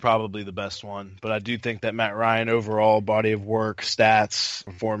 today he's probably the best one. But I do think that Matt Ryan, overall body of work, stats,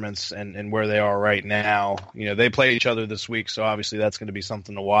 performance, and where they are right now, they play each other this week, so obviously that's going to be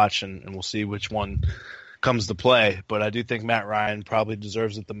something to watch, and we'll see which one comes to play. But I do think Matt Ryan probably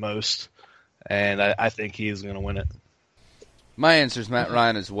deserves it the most, and I think he is going to win it. My answer is Matt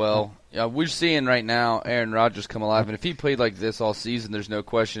Ryan as well. We're seeing right now Aaron Rodgers come alive, and if he played like this all season, there's no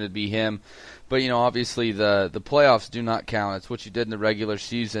question it'd be him. But, obviously the playoffs do not count. It's what you did in the regular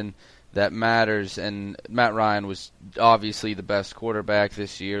season that matters, and Matt Ryan was obviously the best quarterback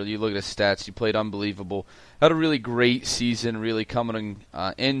this year. You look at his stats, he played unbelievable. Had a really great season, really coming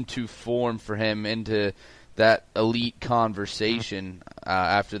into form for him, into that elite conversation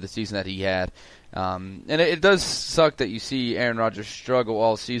after the season that he had. And it does suck that you see Aaron Rodgers struggle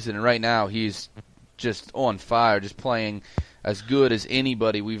all season, and right now he's just on fire, just playing as good as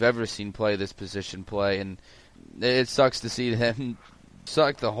anybody we've ever seen play this position play, and it sucks to see him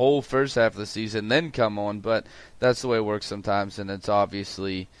suck the whole first half of the season, then come on, but that's the way it works sometimes, and it's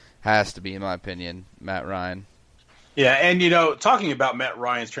obviously has to be, in my opinion, Matt Ryan. Yeah, and talking about Matt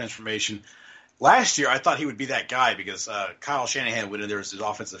Ryan's transformation, last year I thought he would be that guy because Kyle Shanahan went in there as his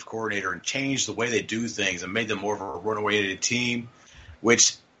offensive coordinator and changed the way they do things and made them more of a runaway team,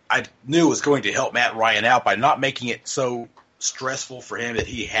 which I knew was going to help Matt Ryan out by not making it so stressful for him that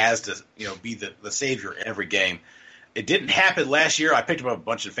he has to, be the savior every game. It didn't happen last year. I picked up a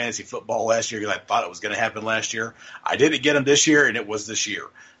bunch of fantasy football last year because I thought it was going to happen last year. I didn't get him this year, and it was this year.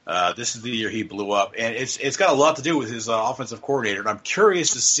 This is the year he blew up, and it's got a lot to do with his offensive coordinator. And I'm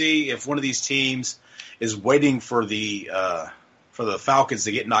curious to see if one of these teams is waiting for the Falcons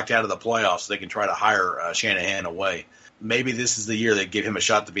to get knocked out of the playoffs so they can try to hire Shanahan away. Maybe this is the year they give him a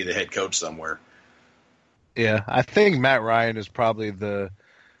shot to be the head coach somewhere. Yeah, I think Matt Ryan is probably the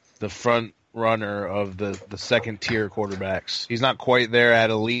front runner of the second tier quarterbacks. He's not quite there at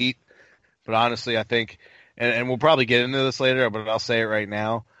elite, but honestly, I think, and we'll probably get into this later, but I'll say it right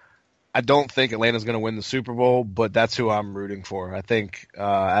now. I don't think Atlanta's going to win the Super Bowl, but that's who I'm rooting for. I think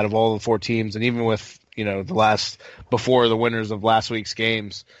out of all the 4 teams, and even with before the winners of last week's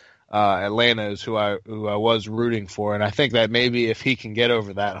games, Atlanta is who I was rooting for, and I think that maybe if he can get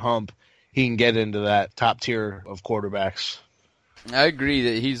over that hump, he can get into that top tier of quarterbacks. I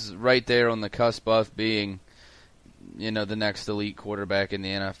agree that he's right there on the cusp of being, the next elite quarterback in the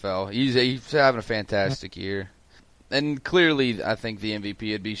NFL. He's having a fantastic year. And clearly, I think the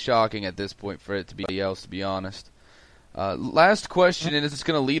MVP would be shocking at this point for it to be else, to be honest. Last question, and this is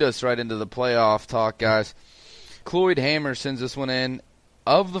going to lead us right into the playoff talk, guys. Cloyd Hammer sends this one in.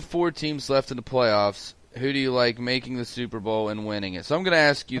 Of the 4 teams left in the playoffs, who do you like making the Super Bowl and winning it? So I'm going to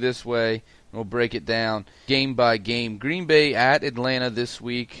ask you this way, and we'll break it down game by game. Green Bay at Atlanta this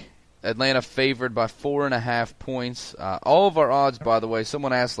week. Atlanta favored by 4.5 points. All of our odds, by the way,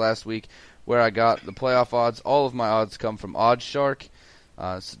 someone asked last week where I got the playoff odds. All of my odds come from OddsShark.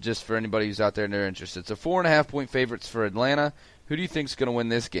 So just for anybody who's out there and they're interested. So 4.5 point favorites for Atlanta. Who do you think is going to win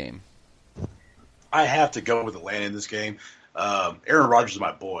this game? I have to go with Atlanta in this game. Aaron Rodgers is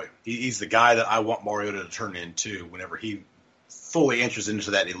my boy. He's the guy that I want Mariota to turn into whenever he fully enters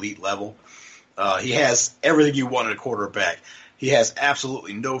into that elite level. He has everything you want in a quarterback. He has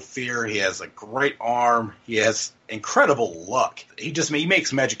absolutely no fear. He has a great arm. He has incredible luck. He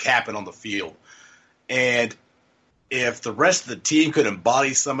makes magic happen on the field. And if the rest of the team could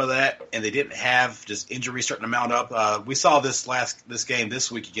embody some of that and they didn't have just injuries starting to mount up, we saw this game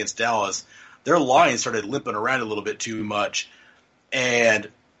this week against Dallas. Their line started limping around a little bit too much. And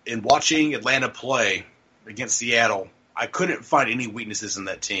in watching Atlanta play against Seattle, I couldn't find any weaknesses in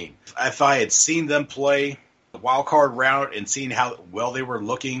that team. If I had seen them play the wild card round and seen how well they were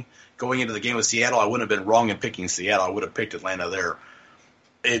looking going into the game with Seattle, I wouldn't have been wrong in picking Seattle. I would have picked Atlanta there.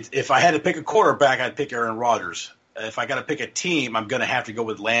 If I had to pick a quarterback, I'd pick Aaron Rodgers. If I got to pick a team, I'm going to have to go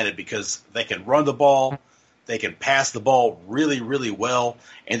with Atlanta because they can run the ball, they can pass the ball really, really well,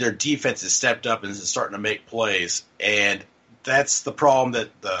 and their defense has stepped up and is starting to make plays. And that's the problem that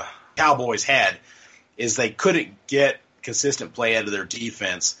the Cowboys had, is they couldn't get consistent play out of their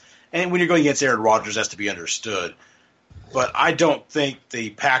defense. And when you're going against Aaron Rodgers, that's to be understood. But I don't think the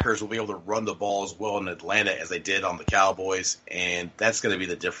Packers will be able to run the ball as well in Atlanta as they did on the Cowboys, and that's going to be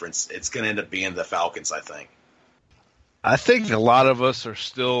the difference. It's going to end up being the Falcons, I think. I think a lot of us are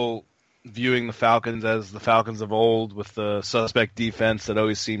still viewing the Falcons as the Falcons of old with the suspect defense that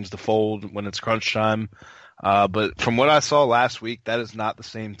always seems to fold when it's crunch time. But from what I saw last week, that is not the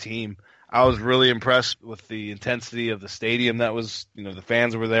same team. I was really impressed with the intensity of the stadium. That was, the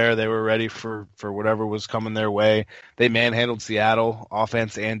fans were there. They were ready for whatever was coming their way. They manhandled Seattle,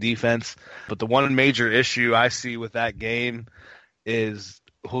 offense and defense. But the one major issue I see with that game is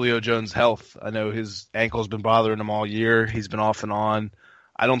Julio Jones' health. I know his ankle's been bothering him all year. He's been off and on.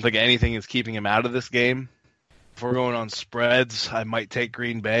 I don't think anything is keeping him out of this game. If we're going on spreads, I might take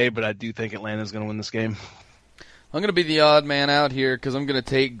Green Bay, but I do think Atlanta's going to win this game. I'm going to be the odd man out here because I'm going to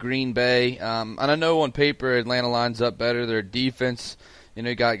take Green Bay. And I know on paper Atlanta lines up better. Their defense,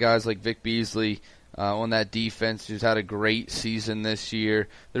 you got guys like Vic Beasley on that defense who's had a great season this year.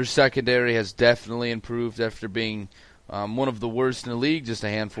 Their secondary has definitely improved after being one of the worst in the league just a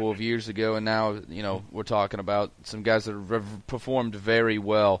handful of years ago. And now, we're talking about some guys that have performed very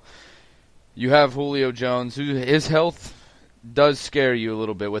well. You have Julio Jones, who his health does scare you a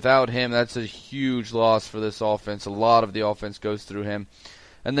little bit. Without him, that's a huge loss for this offense. A lot of the offense goes through him.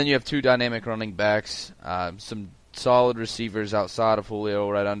 And then you have two dynamic running backs, some solid receivers outside of Julio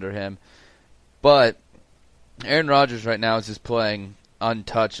right under him. But Aaron Rodgers right now is just playing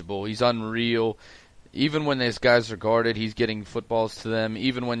untouchable. He's unreal. Even when his guys are guarded, he's getting footballs to them.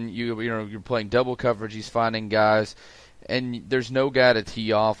 Even when you're playing double coverage, he's finding guys. And there's no guy to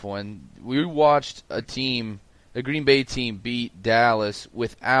tee off on. We watched a Green Bay team beat Dallas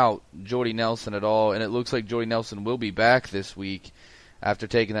without Jordy Nelson at all, and it looks like Jordy Nelson will be back this week after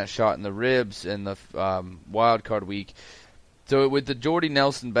taking that shot in the ribs in the wild card week. So with the Jordy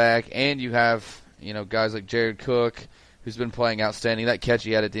Nelson back, and you have guys like Jared Cook, who's been playing outstanding. That catch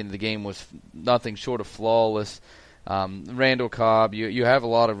he had at the end of the game was nothing short of flawless. Randall Cobb, you have a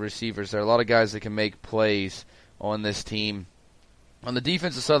lot of receivers there, a lot of guys that can make plays on this team. On the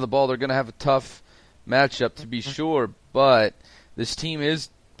defensive side of the ball, they're going to have a tough matchup to be sure, but this team is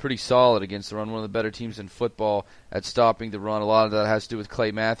pretty solid against the run, one of the better teams in football at stopping the run. A lot of that has to do with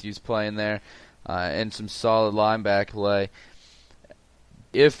Clay Matthews playing there and some solid linebacker play.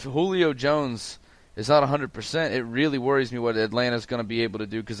 If Julio Jones is not 100%, it really worries me what Atlanta's going to be able to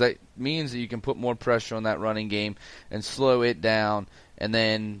do, because that means that you can put more pressure on that running game and slow it down, and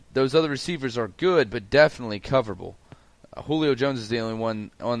then those other receivers are good but definitely coverable. Julio Jones is the only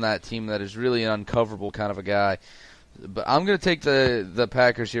one on that team that is really an uncoverable kind of a guy. But I'm going to take the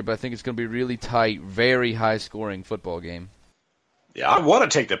Packers here, but I think it's going to be really tight, very high-scoring football game. Yeah, I want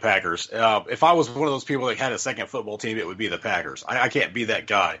to take the Packers. If I was one of those people that had a second football team, it would be the Packers. I can't be that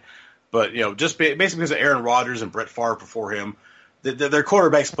guy. But, just basically because of Aaron Rodgers and Brett Favre before him, their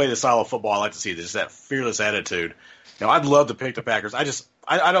quarterbacks play the style of football I like to see, just that fearless attitude. I'd love to pick the Packers.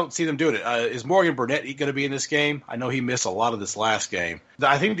 I don't see them doing it. Is Morgan Burnett going to be in this game? I know he missed a lot of this last game.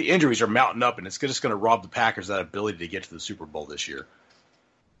 I think the injuries are mounting up, and it's just going to rob the Packers that ability to get to the Super Bowl this year.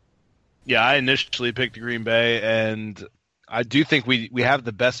 Yeah, I initially picked Green Bay, and I do think we have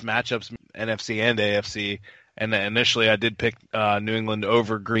the best matchups, NFC and AFC. And initially I did pick New England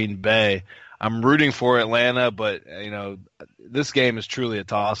over Green Bay. I'm rooting for Atlanta, but this game is truly a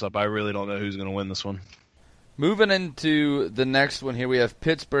toss-up. I really don't know who's going to win this one. Moving into the next one here, we have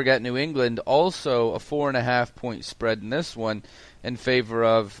Pittsburgh at New England, also a 4.5-point spread in this one in favor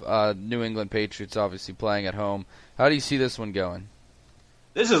of New England Patriots, obviously playing at home. How do you see this one going?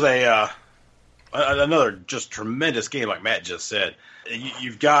 This is another just tremendous game, like Matt just said.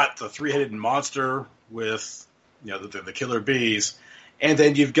 You've got the three-headed monster with the killer bees, and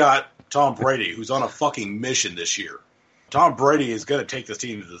then you've got Tom Brady, who's on a fucking mission this year. Tom Brady is going to take this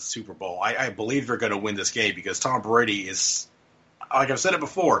team to the Super Bowl. I believe they're going to win this game because Tom Brady is, like I've said it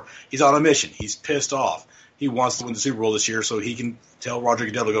before, he's on a mission. He's pissed off. He wants to win the Super Bowl this year so he can tell Roger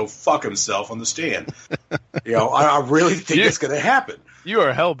Goodell to go fuck himself on the stand. I really think it's going to happen. You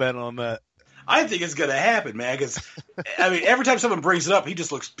are hell-bent on that. I think it's going to happen, man, because, every time someone brings it up, he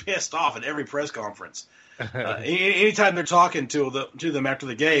just looks pissed off at every press conference. Anytime they're talking to them after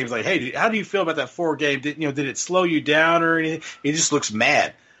the game, it's like, hey, how do you feel about that 4-game? Did it slow you down or anything? He just looks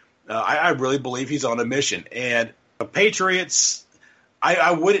mad. I really believe he's on a mission. And the Patriots,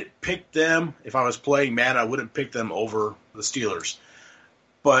 I wouldn't pick them if I was playing Madden. I wouldn't pick them over the Steelers.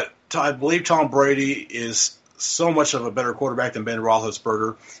 But I believe Tom Brady is so much of a better quarterback than Ben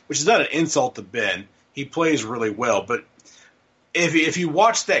Roethlisberger, which is not an insult to Ben. He plays really well. But if you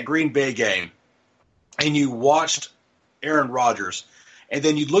watch that Green Bay game, and you watched Aaron Rodgers, and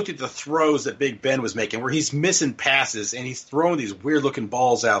then you looked at the throws that Big Ben was making, where he's missing passes and he's throwing these weird-looking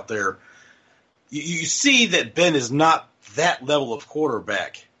balls out there, you see that Ben is not that level of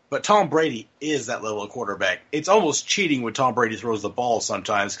quarterback, but Tom Brady is that level of quarterback. It's almost cheating when Tom Brady throws the ball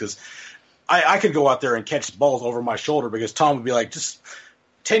sometimes because I could go out there and catch balls over my shoulder because Tom would be like, just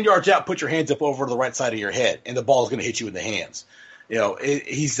 10 yards out, put your hands up over to the right side of your head, and the ball is going to hit you in the hands.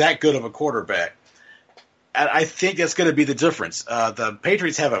 He's that good of a quarterback. And I think that's going to be the difference. The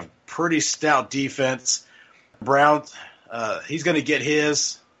Patriots have a pretty stout defense. Brown, he's going to get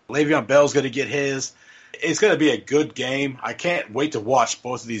his. Le'Veon Bell's going to get his. It's going to be a good game. I can't wait to watch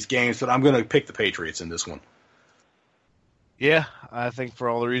both of these games, but I'm going to pick the Patriots in this one. Yeah, I think for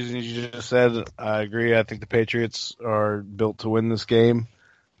all the reasons you just said, I agree. I think the Patriots are built to win this game.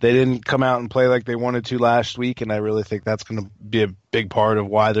 They didn't come out and play like they wanted to last week, and I really think that's going to be a big part of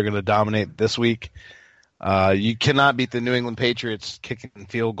why they're going to dominate this week. You cannot beat the New England Patriots kicking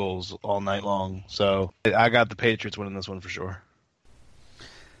field goals all night long. So I got the Patriots winning this one for sure.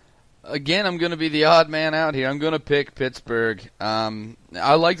 Again, I'm going to be the odd man out here. I'm going to pick Pittsburgh.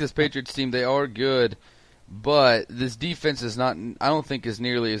 I like this Patriots team. They are good, but this defense is not. I don't think is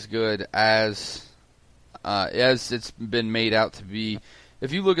nearly as good as it's been made out to be.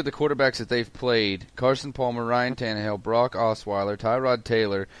 If you look at the quarterbacks that they've played, Carson Palmer, Ryan Tannehill, Brock Osweiler, Tyrod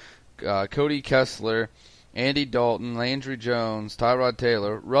Taylor, Cody Kessler, Andy Dalton, Landry Jones, Tyrod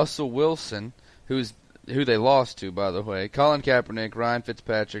Taylor, Russell Wilson, who they lost to, by the way, Colin Kaepernick, Ryan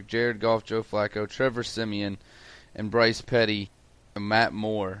Fitzpatrick, Jared Goff, Joe Flacco, Trevor Siemian, and Bryce Petty, and Matt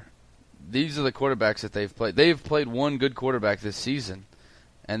Moore. These are the quarterbacks that they've played. They've played one good quarterback this season,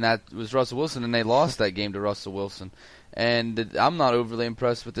 and that was Russell Wilson, and they lost that game to Russell Wilson. And I'm not overly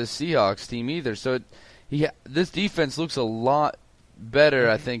impressed with this Seahawks team either. So this defense looks a lot better,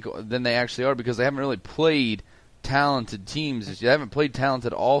 I think, than they actually are because they haven't really played talented teams this year. They haven't played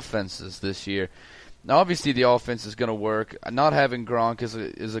talented offenses this year. Now, obviously, the offense is going to work. Not having Gronk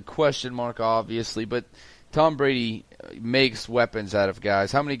is a question mark, obviously, but Tom Brady makes weapons out of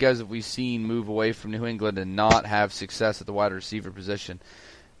guys. How many guys have we seen move away from New England and not have success at the wide receiver position?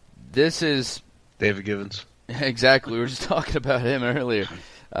 This is David Givens. Exactly. We were just talking about him earlier.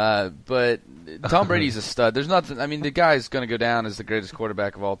 But Tom Brady's a stud. There's nothing. I mean, the guy's going to go down as the greatest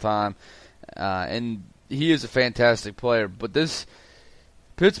quarterback of all time, and he is a fantastic player. But this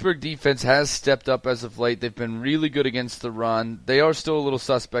Pittsburgh defense has stepped up as of late. They've been really good against the run. They are still a little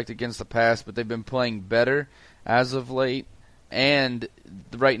suspect against the pass, but they've been playing better as of late. And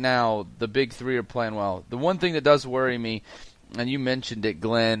right now, the big three are playing well. The one thing that does worry me, and you mentioned it,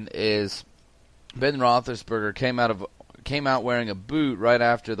 Glenn, is Ben Roethlisberger came out wearing a boot right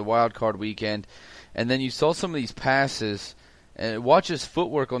after the wild card weekend, and then you saw some of these passes. And watch his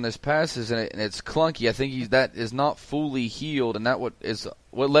footwork on these passes, and it's clunky. I think that is not fully healed, and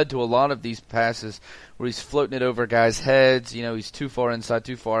what led to a lot of these passes where he's floating it over guys' heads. He's too far inside,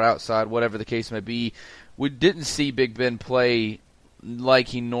 too far outside, whatever the case may be. We didn't see Big Ben play like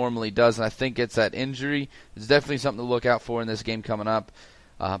he normally does, and I think it's that injury. It's definitely something to look out for in this game coming up.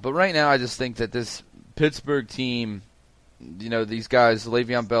 But right now, I just think that this Pittsburgh team, these guys,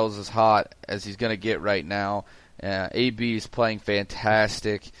 Le'Veon Bell is as hot as he's going to get right now. AB is playing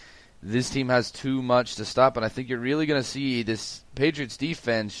fantastic. this team has too much to stop, and I think you're really going to see this Patriots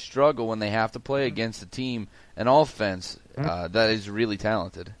defense struggle when they have to play against a team, an offense that is really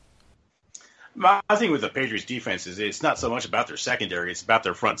talented. My thing with the Patriots defense is it's not so much about their secondary, it's about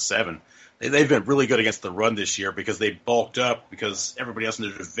their front seven. They've been really good against the run this year because they bulked up because everybody else in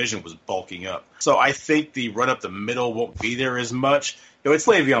their division was bulking up. So I think the run up the middle won't be there as much. It's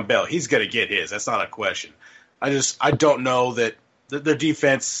Le'Veon Bell. He's going to get his. That's not a question. I don't know that their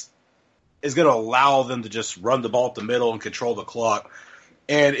defense is going to allow them to just run the ball up the middle and control the clock.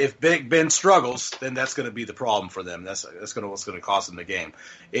 And if Big Ben struggles, then that's going to be the problem for them. That's what's going to cost them the game.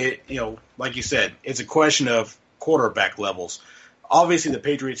 Like you said, it's a question of quarterback levels. Obviously, the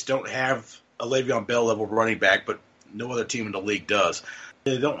Patriots don't have a Le'Veon Bell level running back, but no other team in the league does.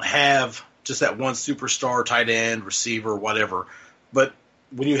 They don't have just that one superstar tight end, receiver, whatever. But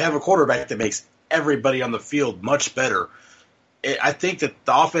when you have a quarterback that makes everybody on the field much better, I think that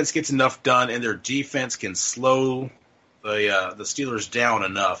the offense gets enough done and their defense can slow the Steelers down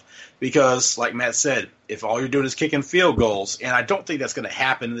enough. Because, like Matt said, if all you're doing is kicking field goals, and I don't think that's going to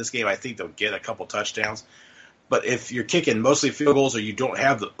happen in this game, I think they'll get a couple touchdowns. But if you're kicking mostly field goals or you don't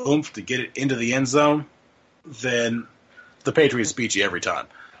have the oomph to get it into the end zone, then the Patriots beat you every time.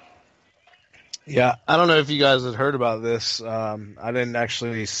 Yeah, I don't know if you guys had heard about this. I didn't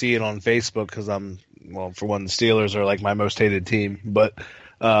actually see it on Facebook because for one, the Steelers are like my most hated team. But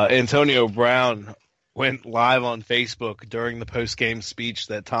Antonio Brown went live on Facebook during the post-game speech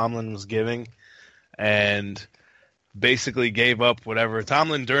that Tomlin was giving and basically gave up whatever.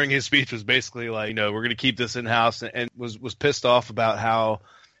 Tomlin, during his speech, was basically like, we're going to keep this in-house, and was pissed off about how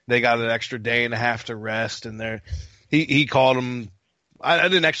they got an extra day and a half to rest. And he called him. I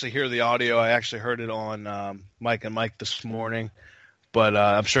didn't actually hear the audio. I actually heard it on Mike and Mike this morning, but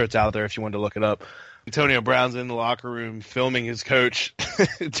I'm sure it's out there if you wanted to look it up. Antonio Brown's in the locker room filming his coach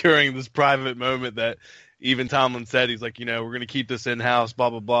during this private moment that even Tomlin said, he's like, we're going to keep this in-house, blah,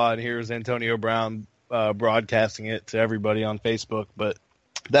 blah, blah. And here's Antonio Brown broadcasting it to everybody on Facebook. But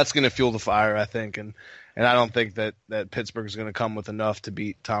that's going to fuel the fire, I think. And I don't think that Pittsburgh is going to come with enough to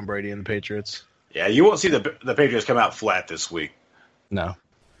beat Tom Brady and the Patriots. Yeah, you won't see the Patriots come out flat this week. No,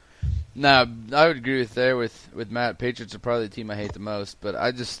 I would agree with Matt. Patriots are probably the team I hate the most, but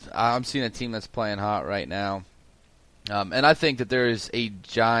I'm seeing a team that's playing hot right now, and I think that there is a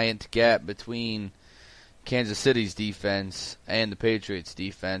giant gap between Kansas City's defense and the Patriots'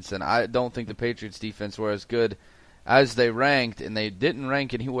 defense, and I don't think the Patriots' defense were as good as they ranked, and they didn't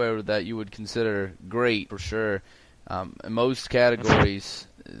rank anywhere that you would consider great for sure. In most categories,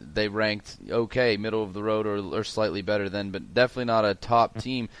 they ranked okay, middle of the road or slightly better than, but definitely not a top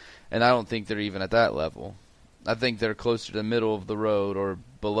team, and I don't think they're even at that level. I think they're closer to the middle of the road or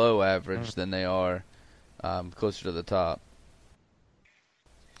below average than they are closer to the top.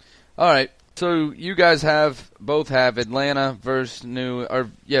 All right, so you guys both have Atlanta versus New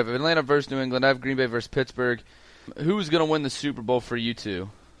England. I have Green Bay versus Pittsburgh. Who's going to win the Super Bowl for you two?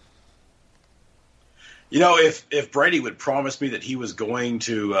 If Brady would promise me that he was going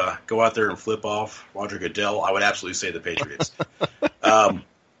to go out there and flip off Roger Goodell, I would absolutely say the Patriots.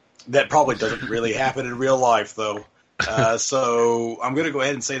 That probably doesn't really happen in real life, though. So I'm going to go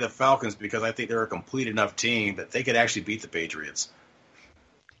ahead and say the Falcons because I think they're a complete enough team that they could actually beat the Patriots.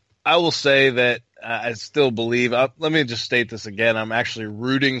 I will say that I still believe – let me just state this again. I'm actually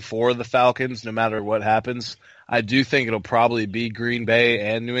rooting for the Falcons no matter what happens. I do think it'll probably be Green Bay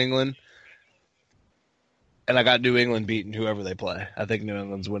and New England. And I got New England beating whoever they play. I think New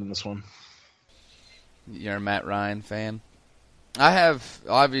England's winning this one. You're a Matt Ryan fan? I have,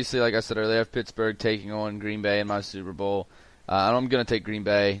 obviously, like I said earlier, I have Pittsburgh taking on Green Bay in my Super Bowl. I'm going to take Green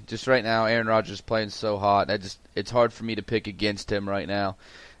Bay. Just right now, Aaron Rodgers is playing so hot. It's hard for me to pick against him right now.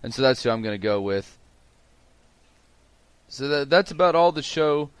 And so that's who I'm going to go with. So that's about all the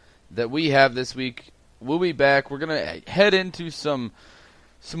show that we have this week. We'll be back. We're going to head into some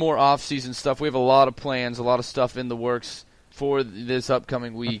more off-season stuff. We have a lot of plans, a lot of stuff in the works for this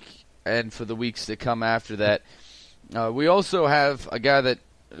upcoming week and for the weeks that come after that. We also have a guy a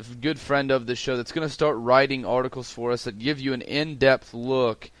good friend of the show that's going to start writing articles for us that give you an in-depth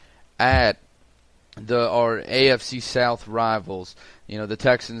look at our AFC South rivals. The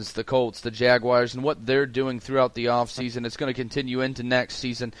Texans, the Colts, the Jaguars, and what they're doing throughout the offseason. It's going to continue into next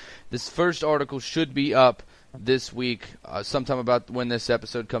season. This first article should be up this week, sometime about when this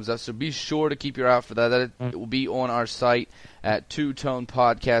episode comes out. So be sure to keep your eye out for that. It will be on our site at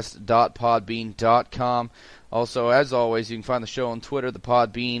twotonepodcast.podbean.com. Also, as always, you can find the show on Twitter, the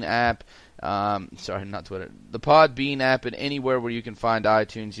Podbean app. Sorry, not Twitter. The Podbean app, and anywhere where you can find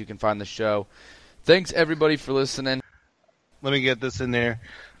iTunes, you can find the show. Thanks, everybody, for listening. Let me get this in there.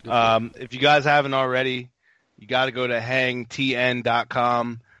 If you guys haven't already, you got to go to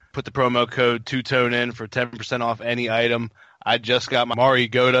hangtn.com, put the promo code Two-Tone in for 10% off any item. I just got my Mari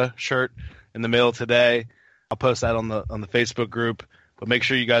Goda shirt in the mail today. I'll post that on the Facebook group, but make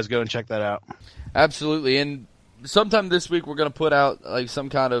sure you guys go and check that out. Absolutely, and sometime this week we're going to put out like some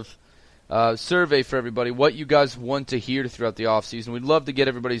kind of survey for everybody, what you guys want to hear throughout the offseason. We'd love to get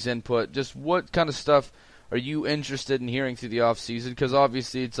everybody's input. Just what kind of stuff are you interested in hearing through the offseason? Because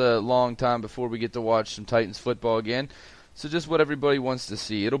obviously it's a long time before we get to watch some Titans football again. So just what everybody wants to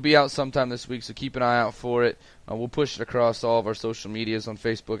see. It'll be out sometime this week, so keep an eye out for it. We'll push it across all of our social medias on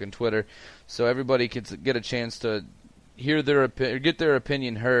Facebook and Twitter, so everybody can get a chance to hear get their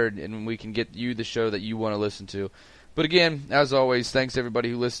opinion heard, and we can get you the show that you want to listen to. But again, as always, thanks everybody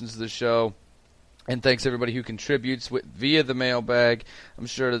who listens to the show, and thanks everybody who contributes via the mailbag. I'm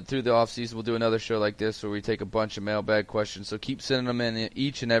sure that through the offseason we'll do another show like this where we take a bunch of mailbag questions, so keep sending them in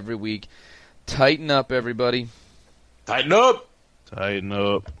each and every week. Tighten up, everybody. Tighten up. Tighten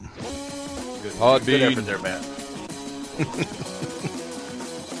up. Good effort there, Matt.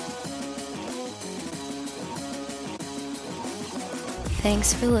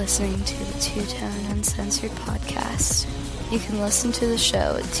 Thanks for listening to the Two-Tone Uncensored podcast. You can listen to the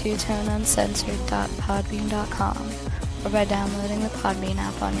show at twotoneuncensored.podbean.com or by downloading the Podbean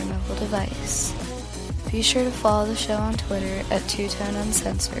app on your mobile device. Be sure to follow the show on Twitter at Two-Tone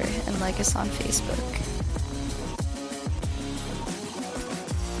Uncensored and like us on Facebook.